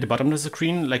line at the bottom of the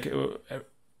screen, like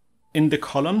in the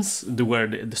columns, where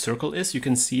the circle is. You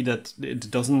can see that it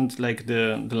doesn't, like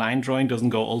the line drawing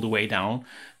doesn't go all the way down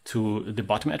to the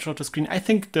bottom edge of the screen. I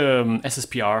think the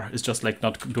SSPR is just like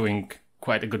not doing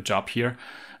quite a good job here.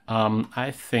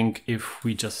 I think if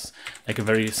we just, like a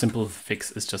very simple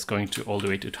fix is just going to all the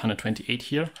way to 128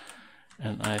 here,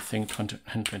 and I think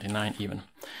 129 even,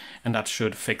 and that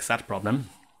should fix that problem.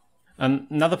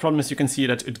 Another problem is you can see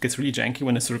that it gets really janky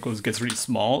when the circle gets really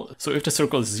small. So if the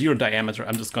circle is 0 diameter,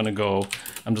 I'm just gonna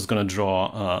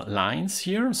draw lines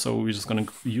here. So we're just gonna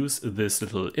use this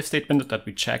little if statement that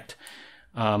we checked.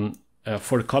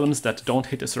 For the columns that don't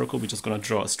hit a circle, we're just going to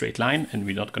draw a straight line, and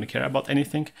we're not going to care about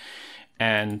anything.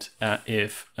 And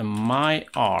if my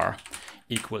r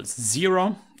equals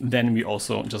 0, then we're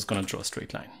also just going to draw a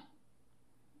straight line.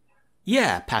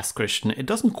 Yeah, past Christian, it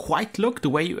doesn't quite look the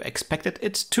way you expected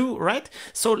it to, right?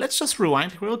 So let's just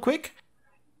rewind real quick.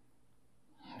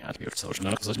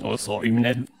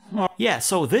 Yeah,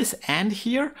 so this and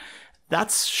here,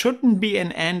 that shouldn't be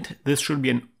an and, this should be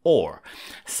an or.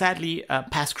 Sadly,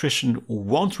 past Christian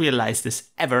won't realize this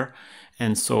ever,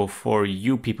 and so for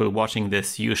you people watching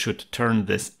this, you should turn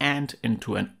this and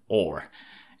into an or,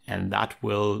 and that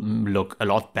will look a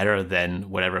lot better than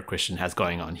whatever Christian has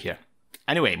going on here.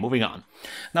 Anyway, moving on.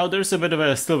 Now there's a bit of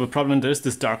a still a problem. There's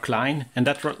this dark line, and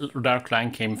that dark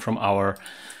line came from our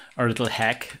little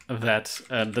hack that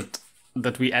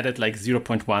we added like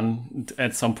 0.1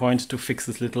 at some point to fix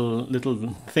this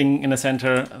little thing in the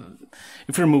center.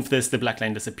 If we remove this, the black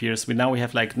line disappears. Now we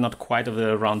have like not quite of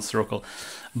a round circle,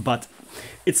 but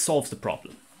it solves the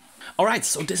problem. All right,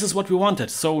 so this is what we wanted.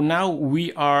 So now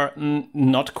we are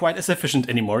not quite as efficient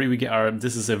anymore.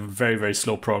 This is a very, very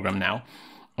slow program now.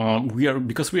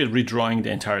 Because we are redrawing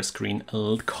the entire screen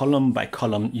column by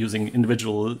column using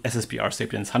individual SSPR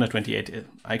statements, 128,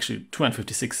 actually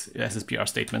 256 SSPR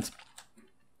statements.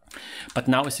 But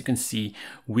now, as you can see,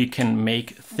 we can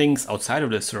make things outside of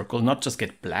the circle not just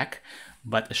get black,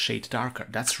 but a shade darker.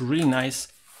 That's really nice.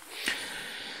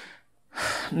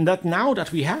 That now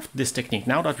that we have this technique,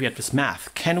 now that we have this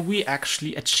math, can we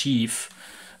actually achieve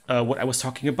what I was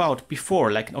talking about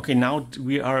before? Like, okay, now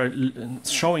we are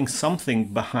showing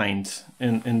something behind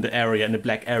in the area, in the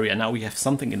black area. Now we have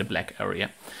something in the black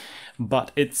area.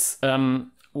 But it's,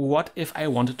 what if I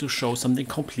wanted to show something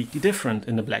completely different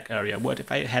in the black area? What if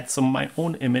I had some of my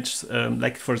own image,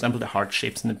 like for example, the heart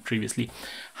shapes in it previously?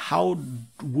 How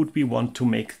would we want to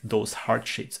make those heart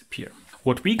shapes appear?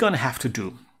 What we're gonna have to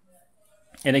do,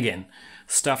 and again,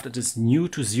 stuff that is new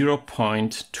to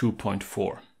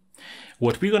 0.2.4.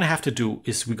 What we're gonna have to do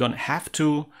is we're gonna have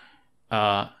to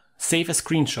save a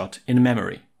screenshot in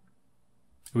memory.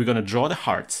 We're gonna draw the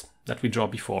hearts that we draw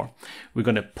before. We're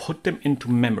gonna put them into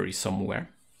memory somewhere.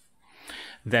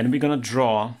 Then we're gonna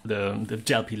draw the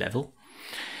JLP level.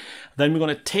 Then we're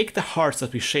gonna take the hearts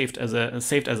that we saved as a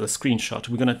screenshot.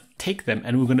 We're gonna take them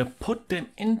and we're gonna put them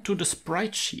into the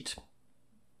sprite sheet.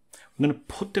 We're gonna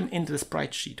put them into the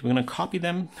sprite sheet. We're gonna copy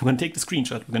them. We're gonna take the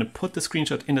screenshot. We're gonna put the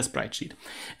screenshot in the sprite sheet.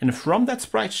 And from that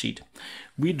sprite sheet,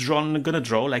 we're gonna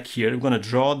draw, like here, we're gonna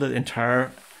draw the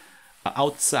entire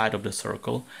outside of the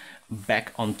circle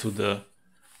back onto the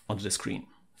screen.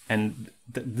 And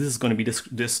this is going to be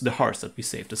the hearts that we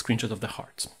saved, the screenshot of the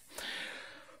hearts.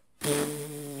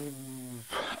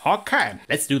 Okay,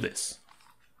 let's do this.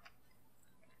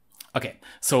 Okay,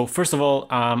 so first of all,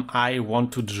 I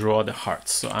want to draw the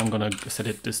hearts. So I'm gonna set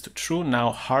this to true.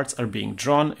 Now hearts are being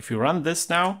drawn. If you run this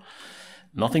now,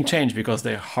 nothing changed because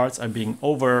the hearts are being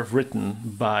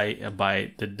overwritten by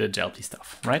the GLP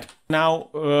stuff, right? Now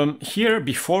here,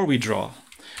 before we draw,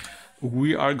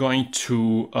 we are going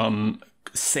to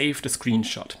save the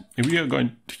screenshot. We are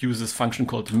going to use this function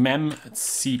called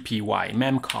memcpy,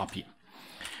 memcopy.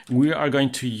 We are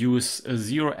going to use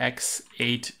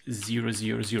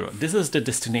 0x8000. This is the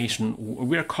destination.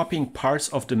 We are copying parts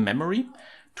of the memory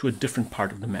to a different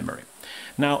part of the memory.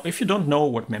 Now, if you don't know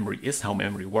what memory is, how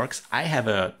memory works, I have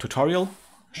a tutorial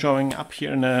showing up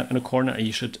here in a corner.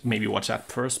 You should maybe watch that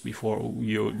first before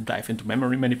you dive into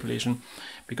memory manipulation,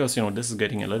 because this is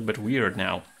getting a little bit weird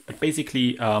now. But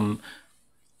basically,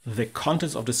 the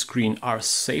contents of the screen are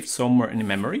saved somewhere in the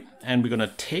memory, and we're going to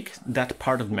take that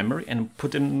part of memory and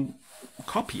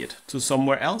copy it to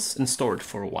somewhere else and store it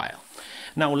for a while.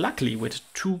 Now, luckily, with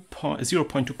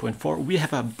 0.2.4, we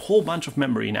have a whole bunch of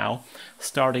memory now,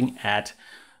 starting at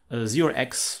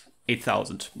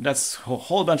 0x8000. That's a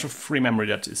whole bunch of free memory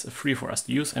that is free for us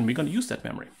to use, and we're going to use that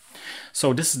memory.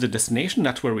 So this is the destination.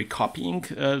 That's where we're copying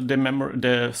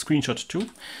the screenshot to.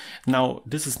 Now,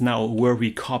 this is now where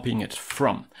we're copying it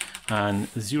from. And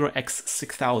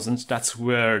 0x6000, that's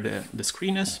where the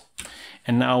screen is.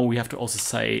 And now we have to also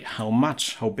say how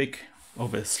big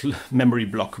of a memory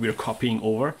block we're copying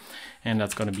over. And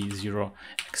that's going to be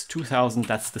 0x2000.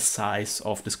 That's the size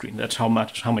of the screen. That's how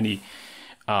many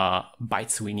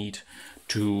bytes we need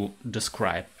to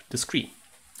describe the screen.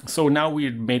 So now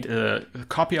we made a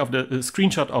copy of the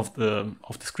screenshot of the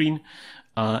screen,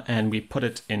 and we put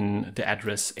it in the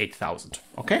address 8000.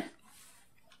 Okay.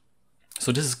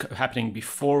 So this is happening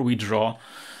before we draw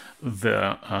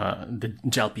the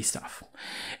GLP stuff.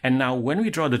 And now when we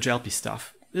draw the GLP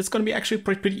stuff, it's going to be actually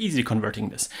pretty easy converting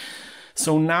this.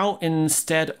 So now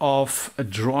instead of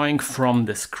drawing from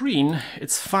the screen,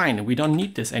 it's fine. We don't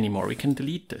need this anymore. We can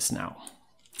delete this now,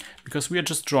 because we are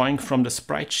just drawing from the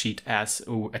sprite sheet as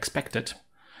expected.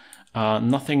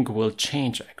 Nothing will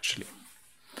change actually.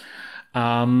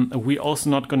 We're also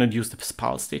not going to use the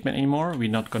spal statement anymore. We're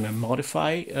not going to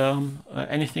modify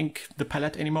anything, the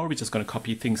palette anymore. We're just going to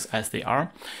copy things as they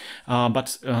are.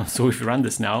 So if you run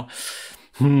this now,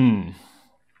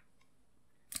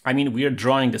 I mean, we are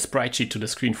drawing the sprite sheet to the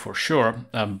screen for sure,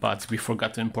 but we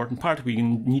forgot the important part. We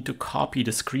need to copy the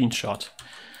screenshot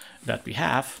that we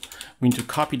have. We need to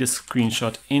copy the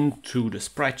screenshot into the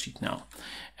sprite sheet now.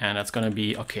 And that's going to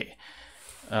be, okay,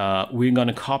 we're going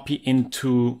to copy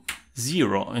into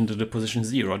 0, into the position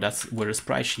 0. That's where the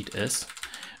sprite sheet is.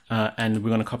 And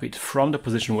we're going to copy it from the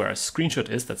position where a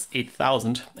screenshot is. That's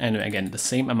 8000. And again, the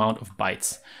same amount of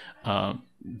bytes,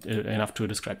 enough to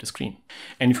describe the screen.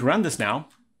 And if you run this now,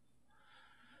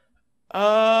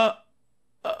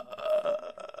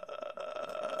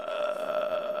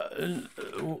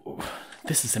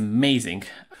 this is amazing.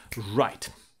 Right.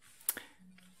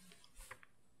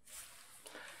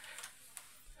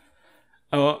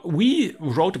 We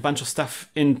wrote a bunch of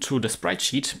stuff into the sprite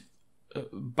sheet,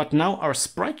 but now our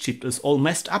sprite sheet is all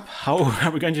messed up. How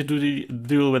are we going to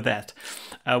deal with that?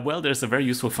 Well, there's a very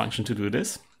useful function to do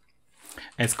this.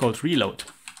 It's called reload.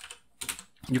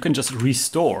 You can just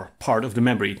restore part of the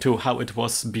memory to how it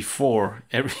was before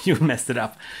you messed it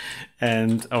up,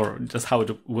 or just how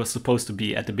it was supposed to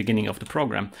be at the beginning of the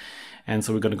program. And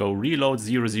so we're going to go reload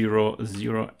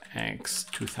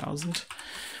 000x2000.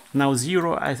 Now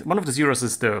one of the zeros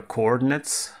is the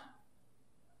coordinates,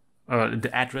 the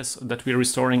address that we're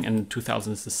restoring, and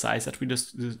 2000 is the size that we're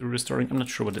restoring. I'm not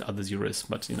sure what the other 0 is,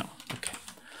 but okay.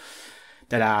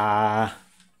 Ta-da!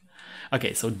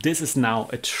 Okay, so this is now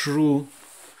a true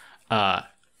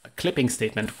clipping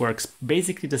statement. Works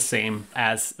basically the same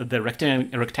as the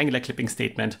rectangular clipping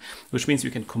statement, which means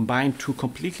you can combine two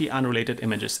completely unrelated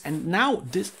images. And now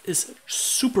this is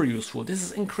super useful. This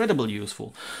is incredibly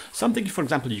useful. Something, for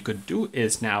example, you could do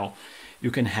is now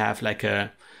you can have like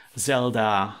a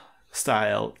Zelda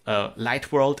style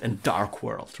light world and dark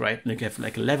world, right? You have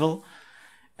like a level,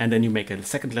 and then you make a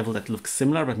second level that looks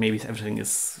similar, but maybe everything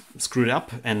is screwed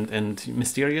up and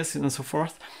mysterious and so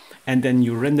forth. And then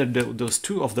you render those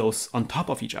two of those on top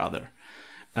of each other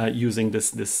using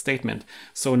this statement.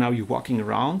 So now you're walking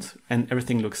around and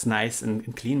everything looks nice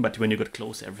and clean, but when you get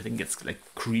close, everything gets like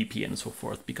creepy and so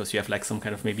forth, because you have like some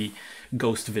kind of maybe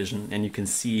ghost vision and you can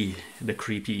see the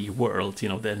creepy world,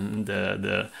 then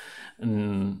the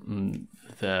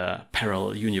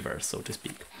parallel universe, so to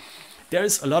speak.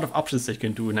 There's a lot of options that you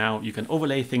can do now. You can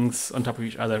overlay things on top of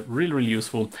each other, really, really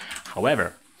useful.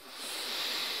 However,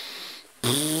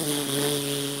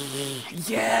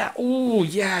 yeah, Oh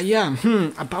yeah.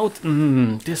 About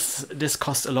this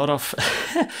costs a lot of.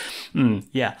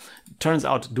 Yeah, turns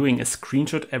out doing a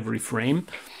screenshot every frame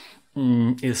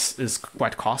is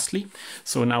quite costly.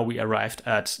 So now we arrived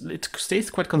at, it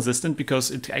stays quite consistent because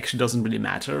it actually doesn't really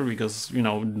matter, because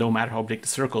no matter how big the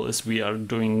circle is, we are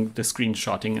doing the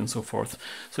screenshotting and so forth.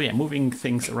 So yeah, moving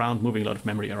things around, moving a lot of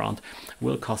memory around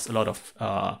will cost a lot of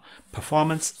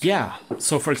performance. Yeah,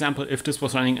 so for example, if this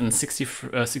was running in 60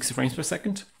 frames per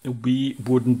second, we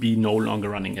wouldn't be no longer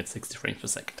running at 60 frames per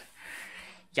second.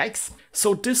 Yikes.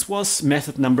 So this was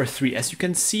method number 3. As you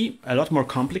can see, a lot more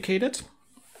complicated,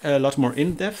 a lot more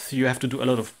in-depth. You have to do a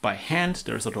lot of by hand.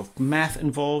 There's a lot of math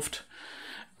involved.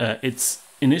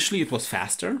 Initially it was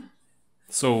faster.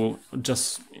 So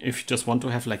if you just want to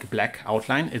have like a black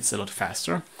outline, it's a lot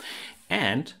faster.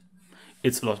 And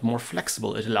it's a lot more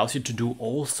flexible. It allows you to do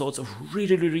all sorts of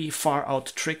really far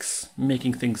out tricks,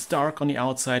 making things dark on the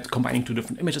outside, combining 2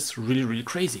 different images. Really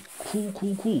crazy.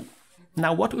 Cool.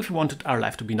 Now, what if we wanted our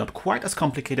life to be not quite as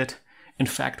complicated? In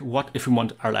fact, what if we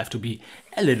want our life to be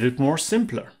a little bit more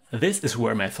simpler? This is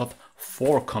where method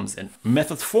 4 comes in.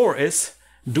 Method 4 is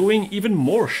doing even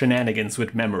more shenanigans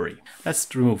with memory.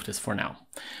 Let's remove this for now.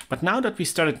 But now that we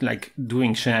started like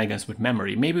doing shenanigans with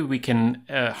memory, maybe we can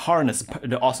harness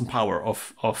the awesome power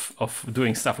of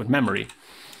doing stuff with memory.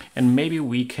 And maybe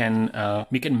we can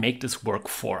make this work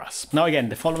for us. Now again,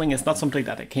 the following is not something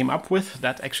that I came up with.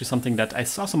 That's actually something that I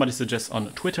saw somebody suggest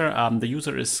on Twitter. The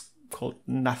user is called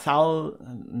Nalathni.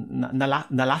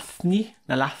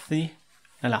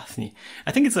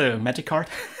 I think it's a magic card.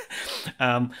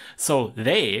 So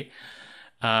we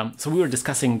were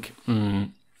discussing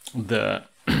the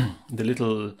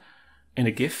little, in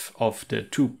a GIF of the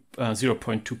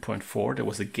 0.2.4, there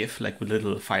was a GIF like with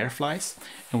little fireflies,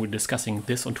 and we're discussing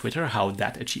this on Twitter, how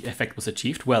that effect was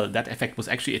achieved. Well, that effect was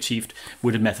actually achieved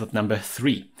with method number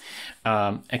 3,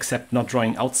 except not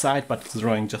drawing outside, but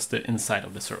drawing just the inside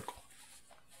of the circle.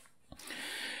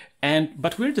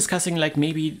 But we're discussing like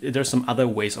maybe there's some other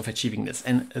ways of achieving this,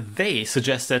 and they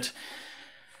suggested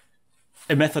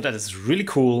a method that is really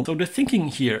cool. So the thinking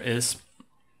here is,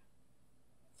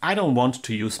 I don't want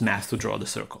to use math to draw the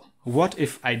circle. What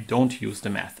if I don't use the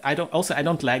math? I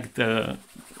don't like the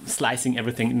slicing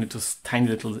everything into tiny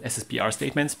little SSPR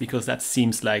statements, because that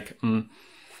seems like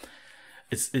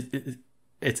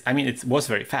it was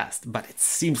very fast, but it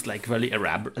seems like really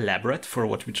elaborate for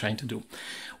what we're trying to do.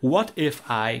 What if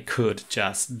I could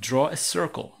just draw a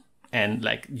circle and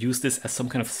like use this as some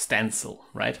kind of stencil,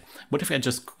 right? What if I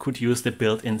just could use the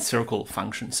built-in circle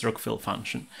fill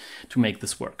function to make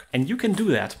this work? And you can do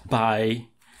that by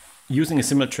using a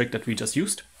similar trick that we just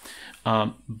used.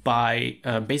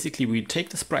 Basically, we take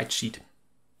the sprite sheet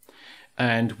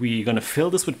and we're gonna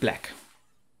fill this with black.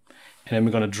 And then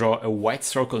we're gonna draw a white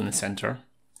circle in the center.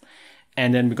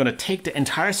 And then we're gonna take the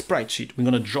entire sprite sheet. We're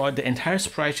gonna draw the entire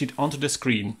sprite sheet onto the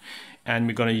screen. And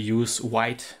we're gonna use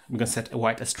white. We're gonna set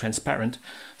white as transparent.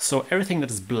 So everything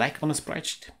that is black on the sprite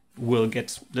sheet will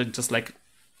get just like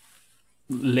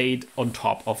laid on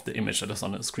top of the image that is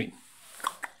on the screen.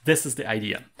 This is the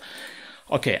idea.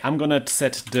 Okay, I'm gonna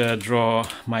set the draw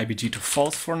my BG to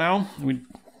false for now.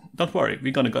 Don't worry,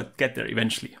 we're gonna get there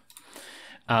eventually.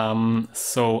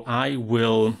 So I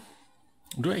will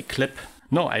do a clip.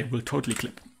 No, I will totally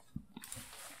clip.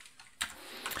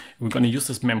 We're going to use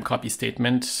this memcopy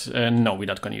statement. No, we're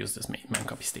not going to use this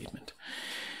memcopy statement.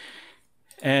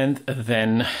 And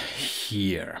then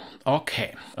here.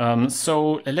 Okay.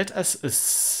 So let us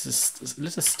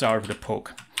start with a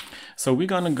poke. So we're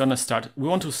gonna start. We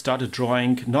want to start a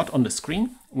drawing not on the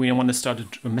screen. We want to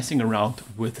start messing around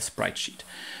with the sprite sheet.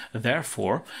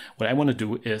 Therefore, what I want to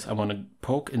do is I want to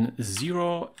poke in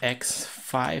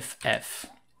 0x5f.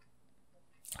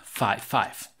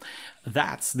 5.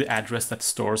 That's the address that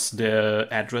stores the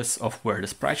address of where the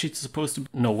sprite sheet is supposed to be.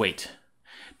 No, wait.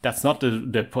 That's not the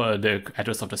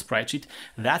address of the sprite sheet.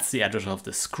 That's the address of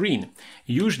the screen.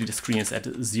 Usually the screen is at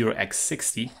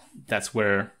 0x60. That's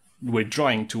where we're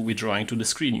drawing to. We're drawing to the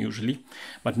screen usually.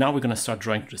 But now we're going to start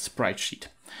drawing to the sprite sheet.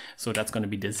 So that's going to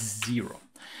be the 0.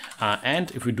 And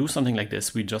if we do something like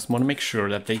this, we just want to make sure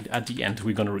that at the end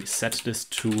we're going to reset this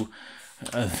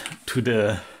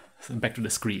back to the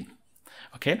screen.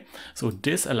 Okay, so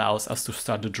this allows us to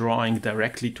start the drawing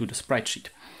directly to the sprite sheet.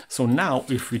 So now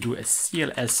if we do a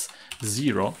CLS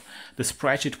 0, the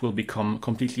sprite sheet will become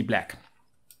completely black.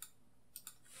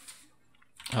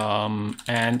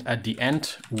 And at the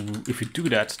end, if we do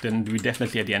that, then we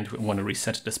definitely at the end want to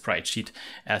reset the sprite sheet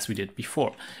as we did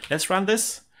before. Let's run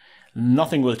this.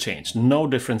 Nothing will change, no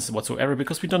difference whatsoever,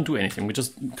 because we don't do anything. We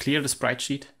just clear the sprite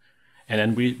sheet and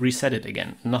then we reset it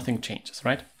again. Nothing changes,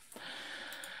 right?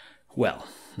 Well,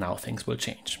 now things will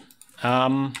change.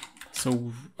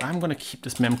 So I'm gonna keep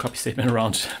this mem copy statement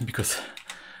around because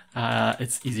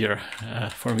it's easier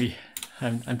for me.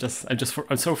 I'm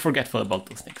so forgetful about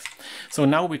those things. So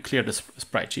now we clear the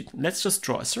sprite sheet. Let's just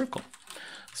draw a circle.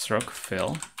 Circle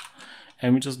fill,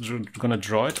 and we're just gonna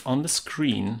draw it on the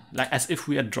screen, like as if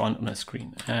we had drawn on a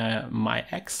screen. My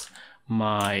X,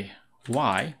 my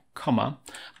Y, comma,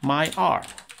 my R.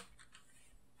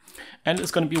 And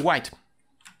it's gonna be white.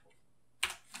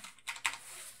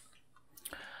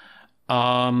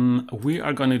 We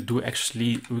are going to do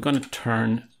we're going to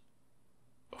turn,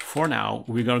 for now,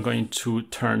 we are going to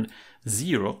turn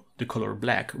 0, the color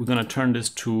black, we're going to turn this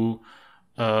to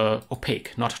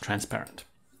opaque, not transparent.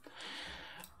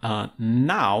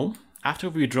 Now, after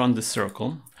we've drawn the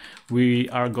circle, we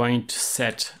are going to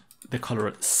set the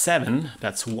color 7,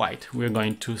 that's white, we're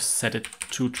going to set it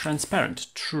to transparent,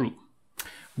 true.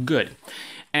 Good.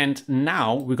 And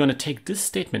now we're going to take this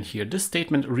statement here. This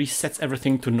statement resets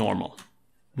everything to normal.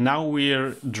 Now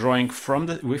we're drawing from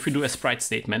if we do a sprite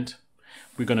statement,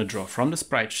 we're going to draw from the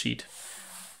sprite sheet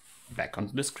back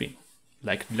onto the screen,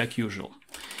 like usual.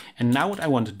 And now what I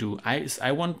want to do is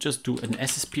I want to just do an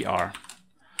SSPR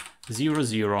 0,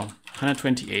 0,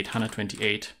 128,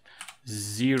 128,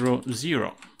 0,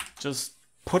 0. Just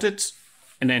put it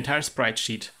in the entire sprite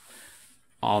sheet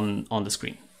on the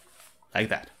screen, like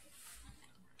that.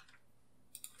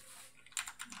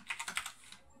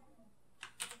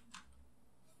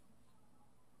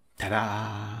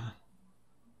 Ta-da!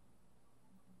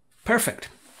 Perfect.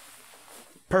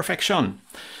 Perfection.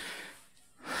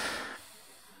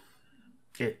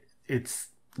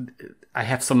 I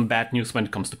have some bad news when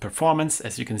it comes to performance.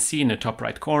 As you can see in the top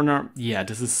right corner, yeah,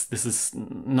 this is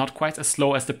not quite as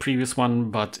slow as the previous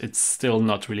one, but it's still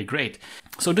not really great.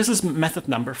 So this is method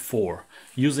number 4,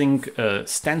 using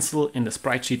stencil in the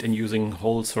sprite sheet and using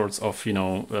whole sorts of, you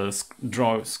know,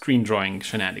 screen drawing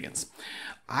shenanigans.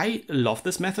 I love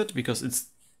this method because it's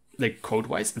like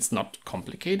code-wise, it's not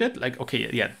complicated. Like, okay,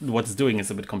 yeah, what it's doing is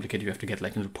a bit complicated. You have to get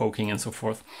like into poking and so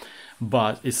forth,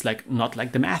 but it's like not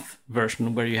like the math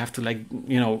version where you have to like,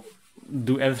 you know,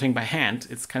 do everything by hand.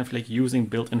 It's kind of like using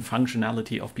built-in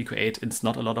functionality of Pico-8. It's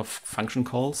not a lot of function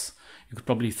calls. You could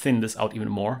probably thin this out even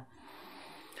more.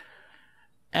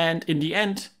 And in the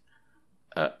end,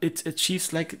 it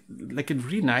achieves like a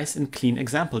really nice and clean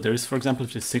example. There is, for example,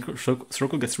 if the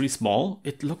circle gets really small,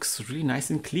 it looks really nice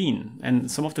and clean.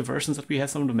 And some of the versions that we had,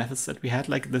 some of the methods that we had,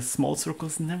 like the small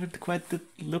circles never quite did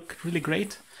look really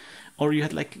great. Or you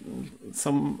had like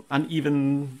some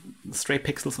uneven stray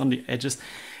pixels on the edges.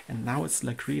 And now it's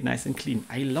like really nice and clean.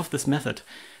 I love this method.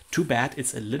 Too bad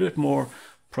it's a little bit more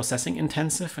processing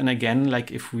intensive, and again, like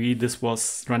if this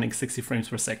was running 60 frames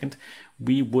per second,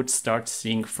 we would start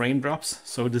seeing frame drops.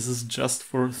 So this is just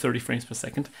for 30 frames per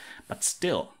second, but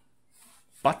still,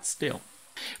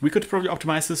 we could probably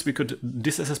optimize this.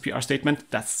 This SSPR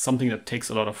statement, that's something that takes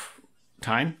a lot of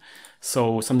time.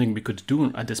 So something we could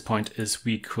do at this point is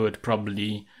we could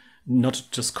probably not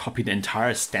just copy the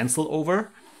entire stencil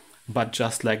over, but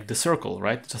just like the circle,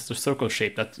 right? Just the circle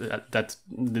shape that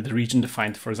the region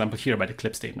defined, for example, here by the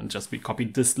clip statement. Just we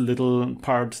copied this little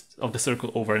part of the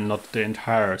circle over and not the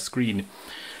entire screen.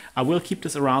 I will keep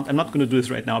this around. I'm not going to do this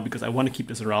right now because I want to keep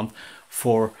this around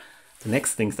for the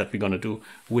next things that we're going to do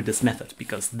with this method,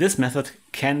 because this method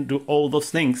can do all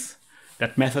those things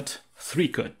that method 3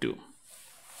 could do.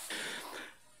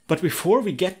 But before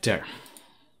we get there,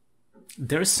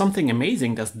 there is something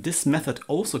amazing that this method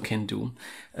also can do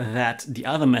that the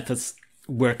other methods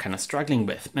were kind of struggling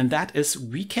with. And that is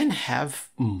we can have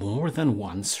more than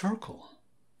one circle.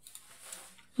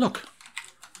 Look,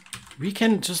 we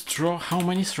can just draw how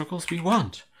many circles we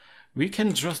want. We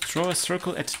can just draw a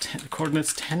circle at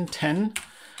coordinates 10, 10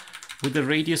 with a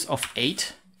radius of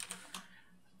 8.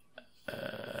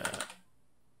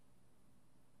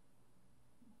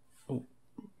 Oh,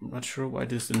 I'm not sure why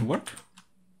this didn't work.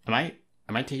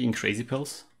 Am I taking crazy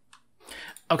pills?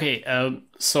 Okay,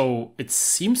 so it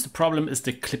seems the problem is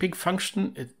the clipping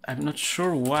function. I'm not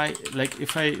sure why. Like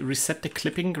if I reset the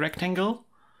clipping rectangle,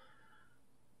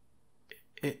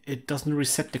 it doesn't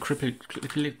reset the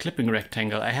clipping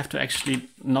rectangle. I have to actually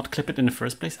not clip it in the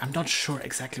first place. I'm not sure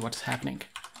exactly what's happening.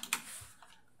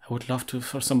 I would love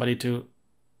for somebody to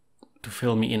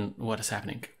fill me in what is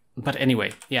happening. But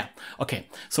anyway, yeah. Okay,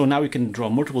 so now we can draw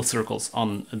multiple circles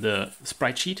on the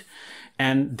sprite sheet,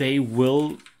 and they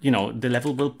will, you know, the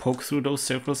level will poke through those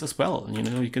circles as well. You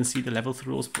know, you can see the level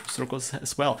through those circles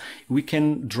as well. We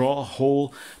can draw a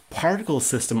whole particle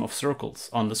system of circles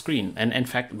on the screen. And in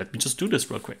fact, let me just do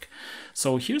this real quick.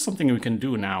 So here's something we can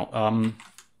do now.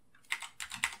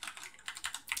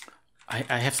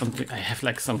 I have something. I have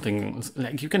like something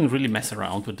like you can really mess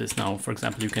around with this now. For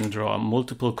example, you can draw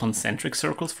multiple concentric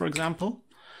circles. For example,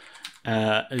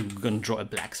 we're gonna draw a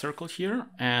black circle here,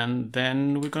 and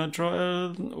then we're gonna draw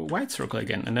a white circle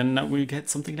again, and then we get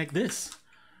something like this.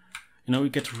 You know, we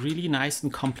get really nice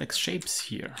and complex shapes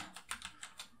here,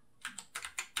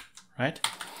 right?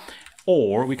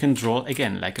 Or we can draw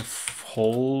again like a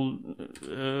whole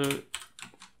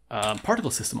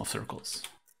particle system of circles.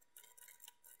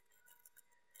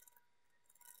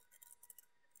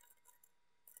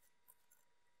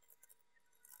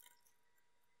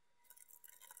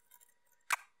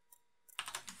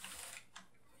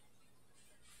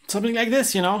 Something like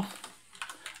this, you know.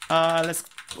 Let's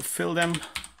fill them.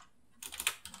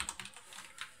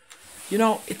 You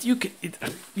know, you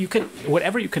can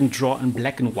whatever you can draw in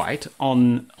black and white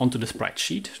onto the sprite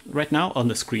sheet right now on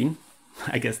the screen.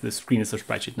 I guess the screen is a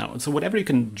sprite sheet now. So whatever you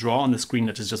can draw on the screen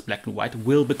that is just black and white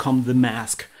will become the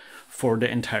mask for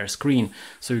the entire screen.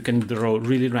 So you can draw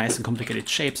really nice and complicated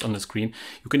shapes on the screen.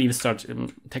 You can even start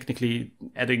technically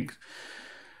adding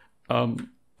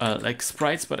like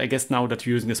sprites, but I guess now that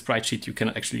you're using a sprite sheet, you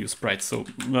cannot actually use sprites. So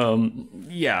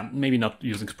yeah, maybe not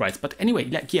using sprites. But anyway,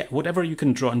 like yeah, whatever you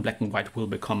can draw in black and white will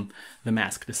become the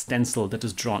mask, the stencil that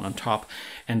is drawn on top,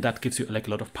 and that gives you like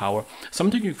a lot of power.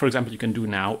 Something you, for example, you can do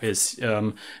now is,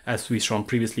 as we shown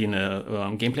previously in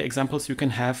gameplay examples, you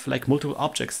can have like multiple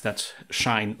objects that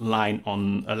shine light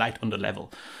on the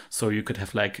level. So you could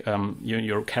have like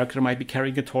your character might be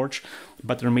carrying a torch,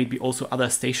 but there may be also other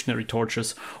stationary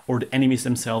torches, or the enemies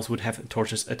themselves would have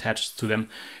torches attached to them.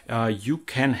 You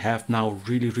can have now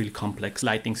really complex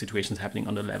lighting situations happening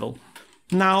on the level.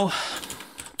 Now,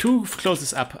 to close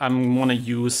this up, I'm gonna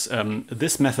use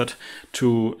this method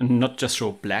to not just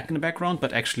show black in the background,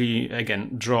 but actually,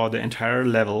 again, draw the entire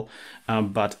level,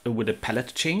 but with a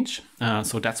palette change.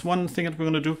 So that's one thing that we're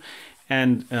gonna do.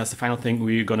 And as the final thing,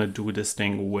 we're gonna do this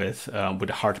thing with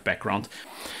a hard background.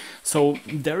 So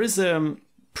there is a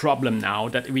problem now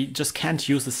that we just can't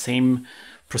use the same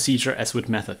procedure as with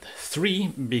method 3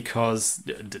 because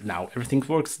now everything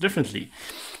works differently.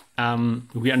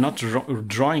 We are not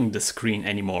drawing the screen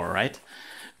anymore, right?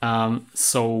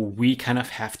 So we kind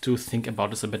of have to think about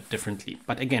this a bit differently.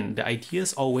 But again, the idea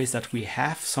is always that we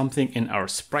have something in our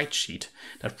sprite sheet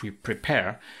that we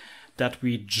prepare that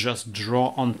we just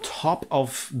draw on top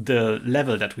of the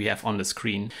level that we have on the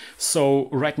screen. So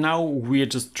right now we're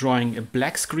just drawing a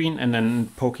black screen and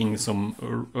then poking some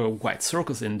white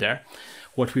circles in there.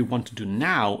 What we want to do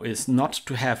now is not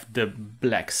to have the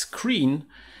black screen,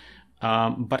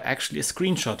 but actually a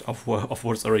screenshot of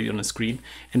what's already on the screen.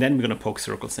 And then we're gonna poke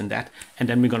circles in that, and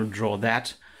then we're gonna draw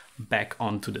that back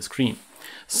onto the screen.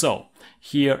 So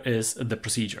here is the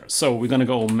procedure. So we're gonna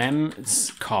go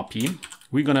mem's copy.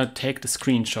 We're gonna take the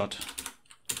screenshot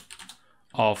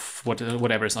of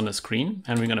whatever is on the screen,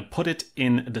 and we're gonna put it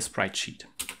in the sprite sheet.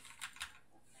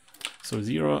 So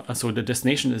 0, so the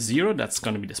destination is 0, that's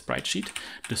gonna be the sprite sheet.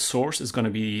 The source is gonna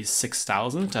be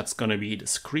 6000, that's gonna be the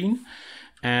screen.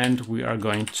 And we are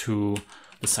going to,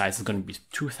 the size is gonna be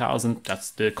 2000,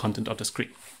 that's the content of the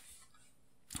screen.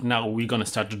 Now we're gonna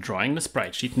start drawing the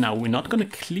sprite sheet. Now we're not gonna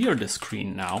clear the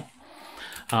screen now.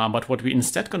 But what we're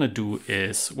instead gonna do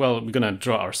is, well, we're gonna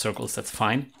draw our circles, that's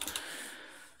fine.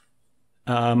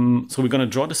 So we're gonna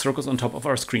draw the circles on top of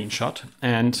our screenshot.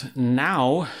 And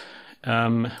now,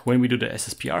 when we do the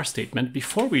SSPR statement,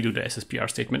 before we do the SSPR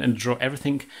statement and draw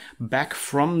everything back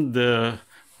from the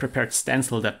prepared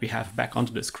stencil that we have back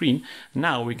onto the screen,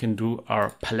 now we can do our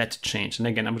palette change. And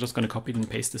again, I'm just gonna copy and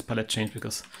paste this palette change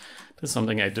because this is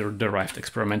something I derived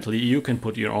experimentally. You can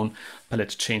put your own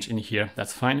palette change in here,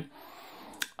 that's fine.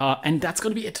 And that's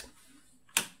gonna be it.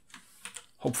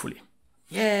 Hopefully.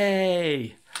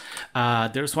 Yay!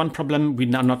 There's one problem. We're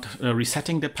now not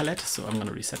resetting the palette, so I'm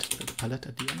gonna reset the palette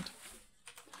at the end.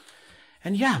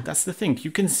 And yeah, that's the thing.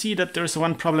 You can see that there's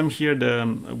one problem here.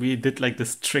 We did like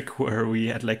this trick where we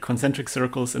had like concentric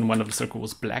circles and one of the circles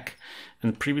was black.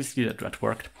 And previously that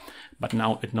worked, but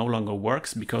now it no longer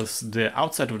works because the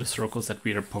outside of the circles that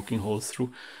we are poking holes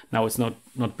through, now it's not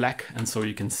black. And so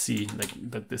you can see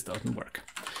like that this doesn't work.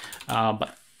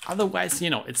 But otherwise, you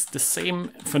know, it's the same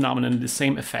phenomenon, the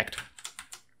same effect.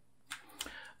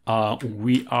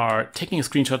 We are taking a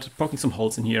screenshot, poking some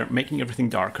holes in here, making everything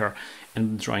darker,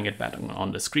 and drawing it back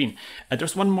on the screen.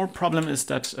 There's one more problem is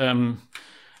that,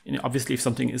 you know, obviously if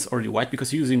something is already white,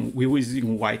 because we were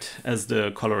using white as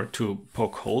the color to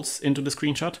poke holes into the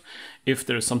screenshot. If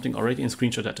there's something already in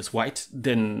screenshot that is white,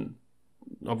 then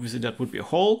obviously that would be a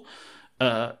hole.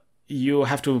 You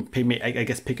have to I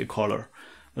guess pick a color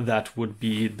that would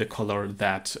be the color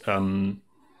that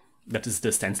that is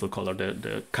the stencil color,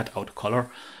 the cutout color.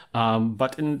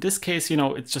 But in this case, you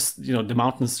know, it's just, you know, the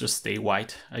mountains just stay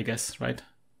white, I guess, right?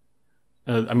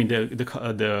 I mean,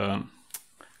 the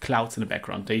clouds in the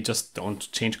background, they just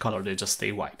don't change color, they just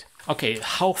stay white. Okay,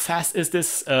 how fast is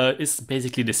this? It's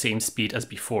basically the same speed as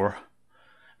before,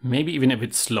 maybe even a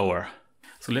bit slower.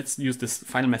 So let's use this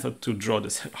final method to draw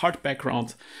this hard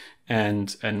background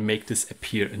and make this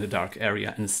appear in the dark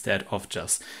area instead of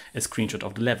just a screenshot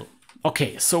of the level.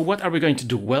 Okay, so what are we going to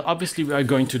do? Well, obviously we are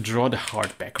going to draw the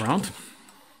hard background.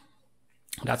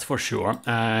 That's for sure.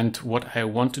 And what I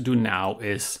want to do now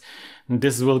is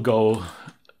this will go.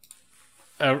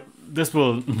 This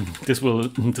will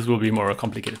be more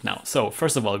complicated now. So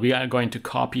first of all, we are going to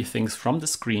copy things from the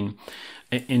screen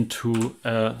into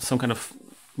some kind of.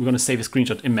 We're going to save a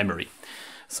screenshot in memory.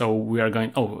 So we are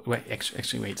going. Oh wait,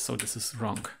 actually wait. So this is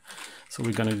wrong. So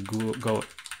we're going to go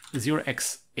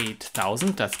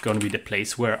 0x8000. That's going to be the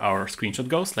place where our screenshot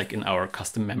goes, like in our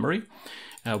custom memory.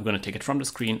 We're going to take it from the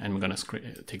screen, and we're going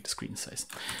to take the screen size.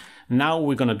 Now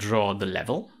we're going to draw the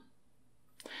level.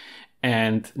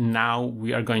 And now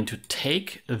we are going to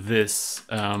take this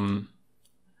the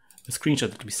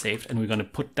screenshot that we saved, and we're going to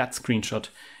put that screenshot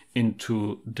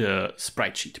into the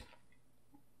sprite sheet.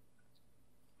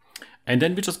 And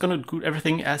then we're just going to do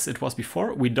everything as it was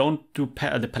before. We don't do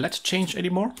the palette change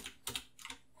anymore.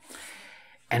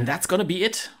 And that's going to be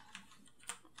it.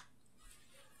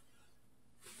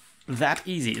 That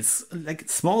easy. It's like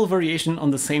small variation on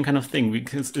the same kind of thing,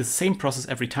 because it's the same process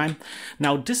every time.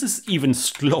 Now this is even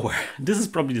slower. This is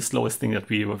probably the slowest thing that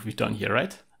we've done here,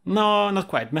 right? No, not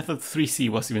quite. Method 3C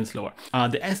was even slower.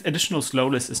 The additional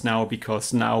slowness is now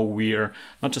because now we're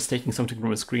not just taking something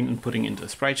from a screen and putting it into a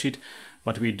sprite sheet,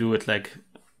 but we do it like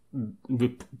we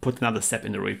put another step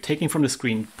in the way, taking from the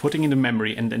screen, putting in the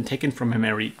memory, and then taking from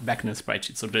memory back in the sprite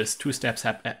sheet. So there's two steps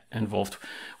involved,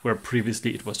 where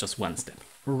previously it was just one step.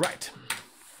 Right.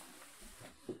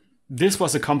 This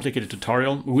was a complicated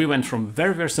tutorial. We went from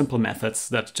very, very simple methods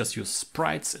that just use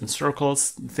sprites and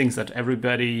circles, things that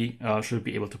everybody should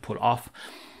be able to pull off.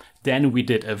 Then we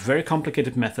did a very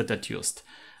complicated method that used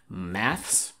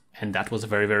maths, and that was a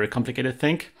very, very complicated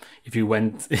thing. If you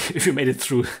made it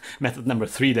through method number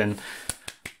 3, then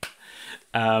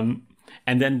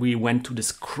and then we went to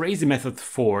this crazy method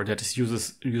 4 that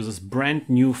uses brand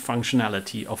new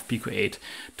functionality of Pico-8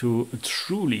 to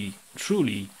truly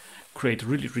create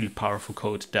really, really powerful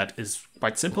code that is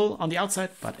quite simple on the outside,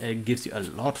 but it gives you a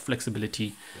lot of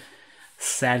flexibility.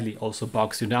 Sadly, also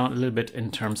bogs you down a little bit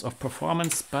in terms of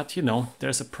performance, but you know,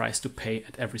 there's a price to pay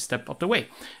at every step of the way.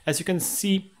 As you can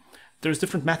see, there's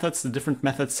different methods. The different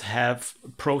methods have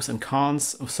pros and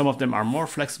cons. Some of them are more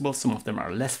flexible, some of them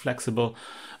are less flexible.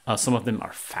 Some of them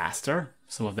are faster,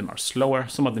 some of them are slower.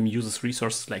 Some of them uses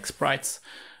resources like sprites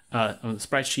on the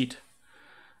sprite sheet.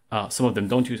 Some of them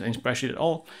don't use any sprite sheet at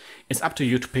all. It's up to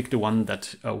you to pick the one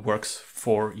that works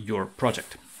for your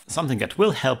project. Something that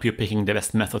will help you picking the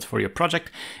best method for your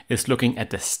project is looking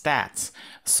at the stats.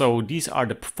 So these are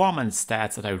the performance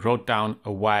stats that I wrote down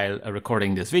while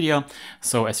recording this video.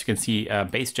 So as you can see,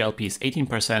 base GLP is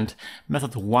 18%,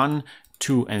 method 1,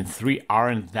 2, and 3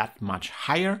 aren't that much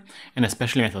higher, and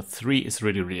especially method 3 is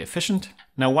really, really efficient.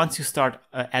 Now, once you start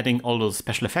adding all those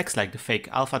special effects like the fake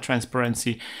alpha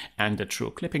transparency and the true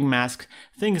clipping mask,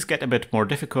 things get a bit more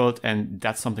difficult, and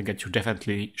that's something that you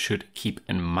definitely should keep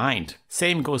in mind.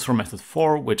 Same goes for method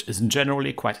 4, which is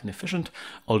generally quite inefficient,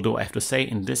 although I have to say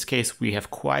in this case we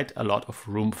have quite a lot of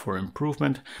room for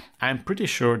improvement. I'm pretty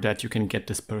sure that you can get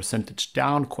this percentage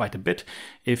down quite a bit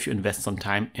if you invest some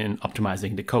time in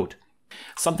optimizing the code.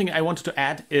 Something I wanted to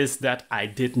add is that I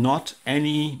did not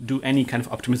do any kind of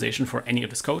optimization for any of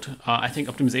this code. I think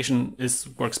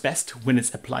optimization works best when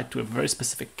it's applied to a very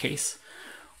specific case,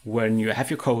 when you have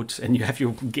your code and you have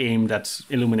your game that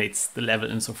illuminates the level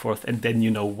and so forth, and then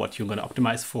you know what you're going to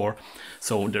optimize for.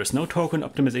 So there's no token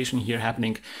optimization here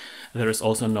happening. There is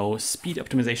also no speed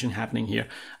optimization happening here.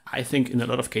 I think in a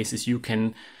lot of cases you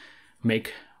can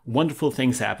make wonderful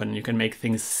things happen. You can make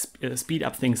things speed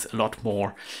up things a lot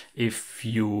more if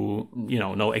you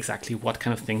know exactly what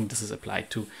kind of thing this is applied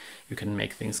to. You can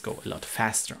make things go a lot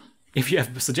faster. If you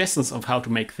have suggestions of how to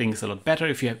make things a lot better,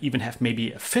 if you even have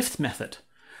maybe a fifth method,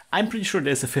 I'm pretty sure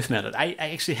there's a fifth method. I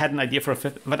actually had an idea for a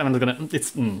fifth, but I'm not gonna.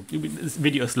 This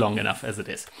video is long enough as it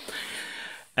is.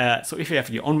 So if you have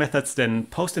your own methods, then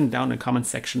post them down in the comment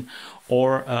section,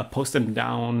 or post them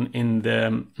down in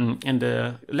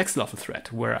the lexaloffle thread,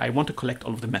 where I want to collect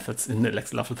all of the methods in the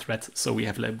lexaloffle thread, so we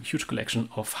have a huge collection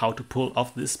of how to pull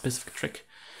off this specific trick.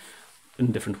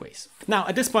 in different ways. Now,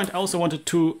 at this point, I also wanted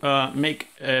to make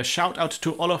a shout out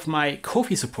to all of my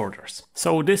Ko-fi supporters.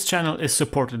 So this channel is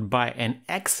supported by an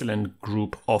excellent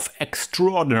group of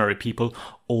extraordinary people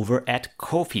over at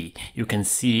Ko-fi. You can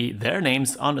see their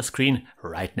names on the screen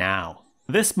right now.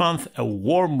 This month, a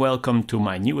warm welcome to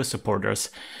my newest supporters: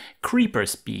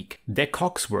 Creeper's Peak, De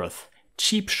Cogsworth,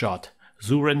 Cheap Shot,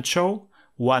 Zuren Cho,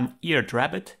 One Eared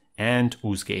Rabbit, and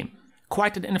Ooze Game.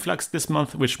 Quite an influx this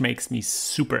month, which makes me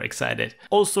super excited.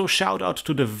 Also, shout out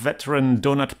to the veteran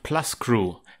Donut Plus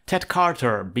crew: Ted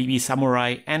Carter, BB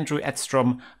Samurai, Andrew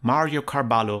Edstrom, Mario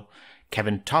Carballo,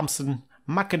 Kevin Thompson,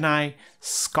 Mackanae,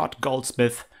 Scott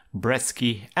Goldsmith,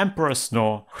 Bresky, Emperor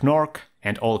Snow, Knork,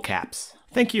 and all caps.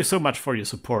 Thank you so much for your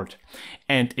support.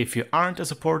 And if you aren't a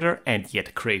supporter and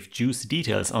yet crave juicy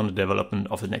details on the development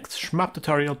of the next shmup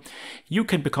tutorial, you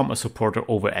can become a supporter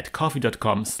over at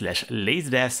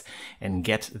coffee.com/lazydevs and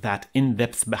get that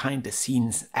in-depth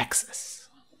behind-the-scenes access.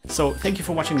 So thank you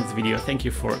for watching this video, thank you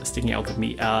for sticking out with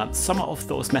me. Some of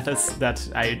those methods that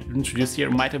I introduced here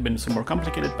might have been some more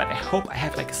complicated, but I hope I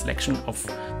have like a selection of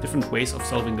different ways of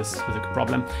solving this specific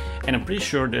problem. And I'm pretty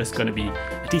sure there's gonna be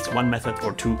at least one method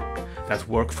or two that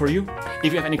work for you.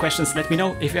 If you have any questions, let me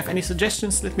know. If you have any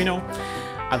suggestions, let me know.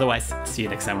 Otherwise, see you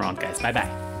next time around, guys. Bye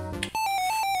bye.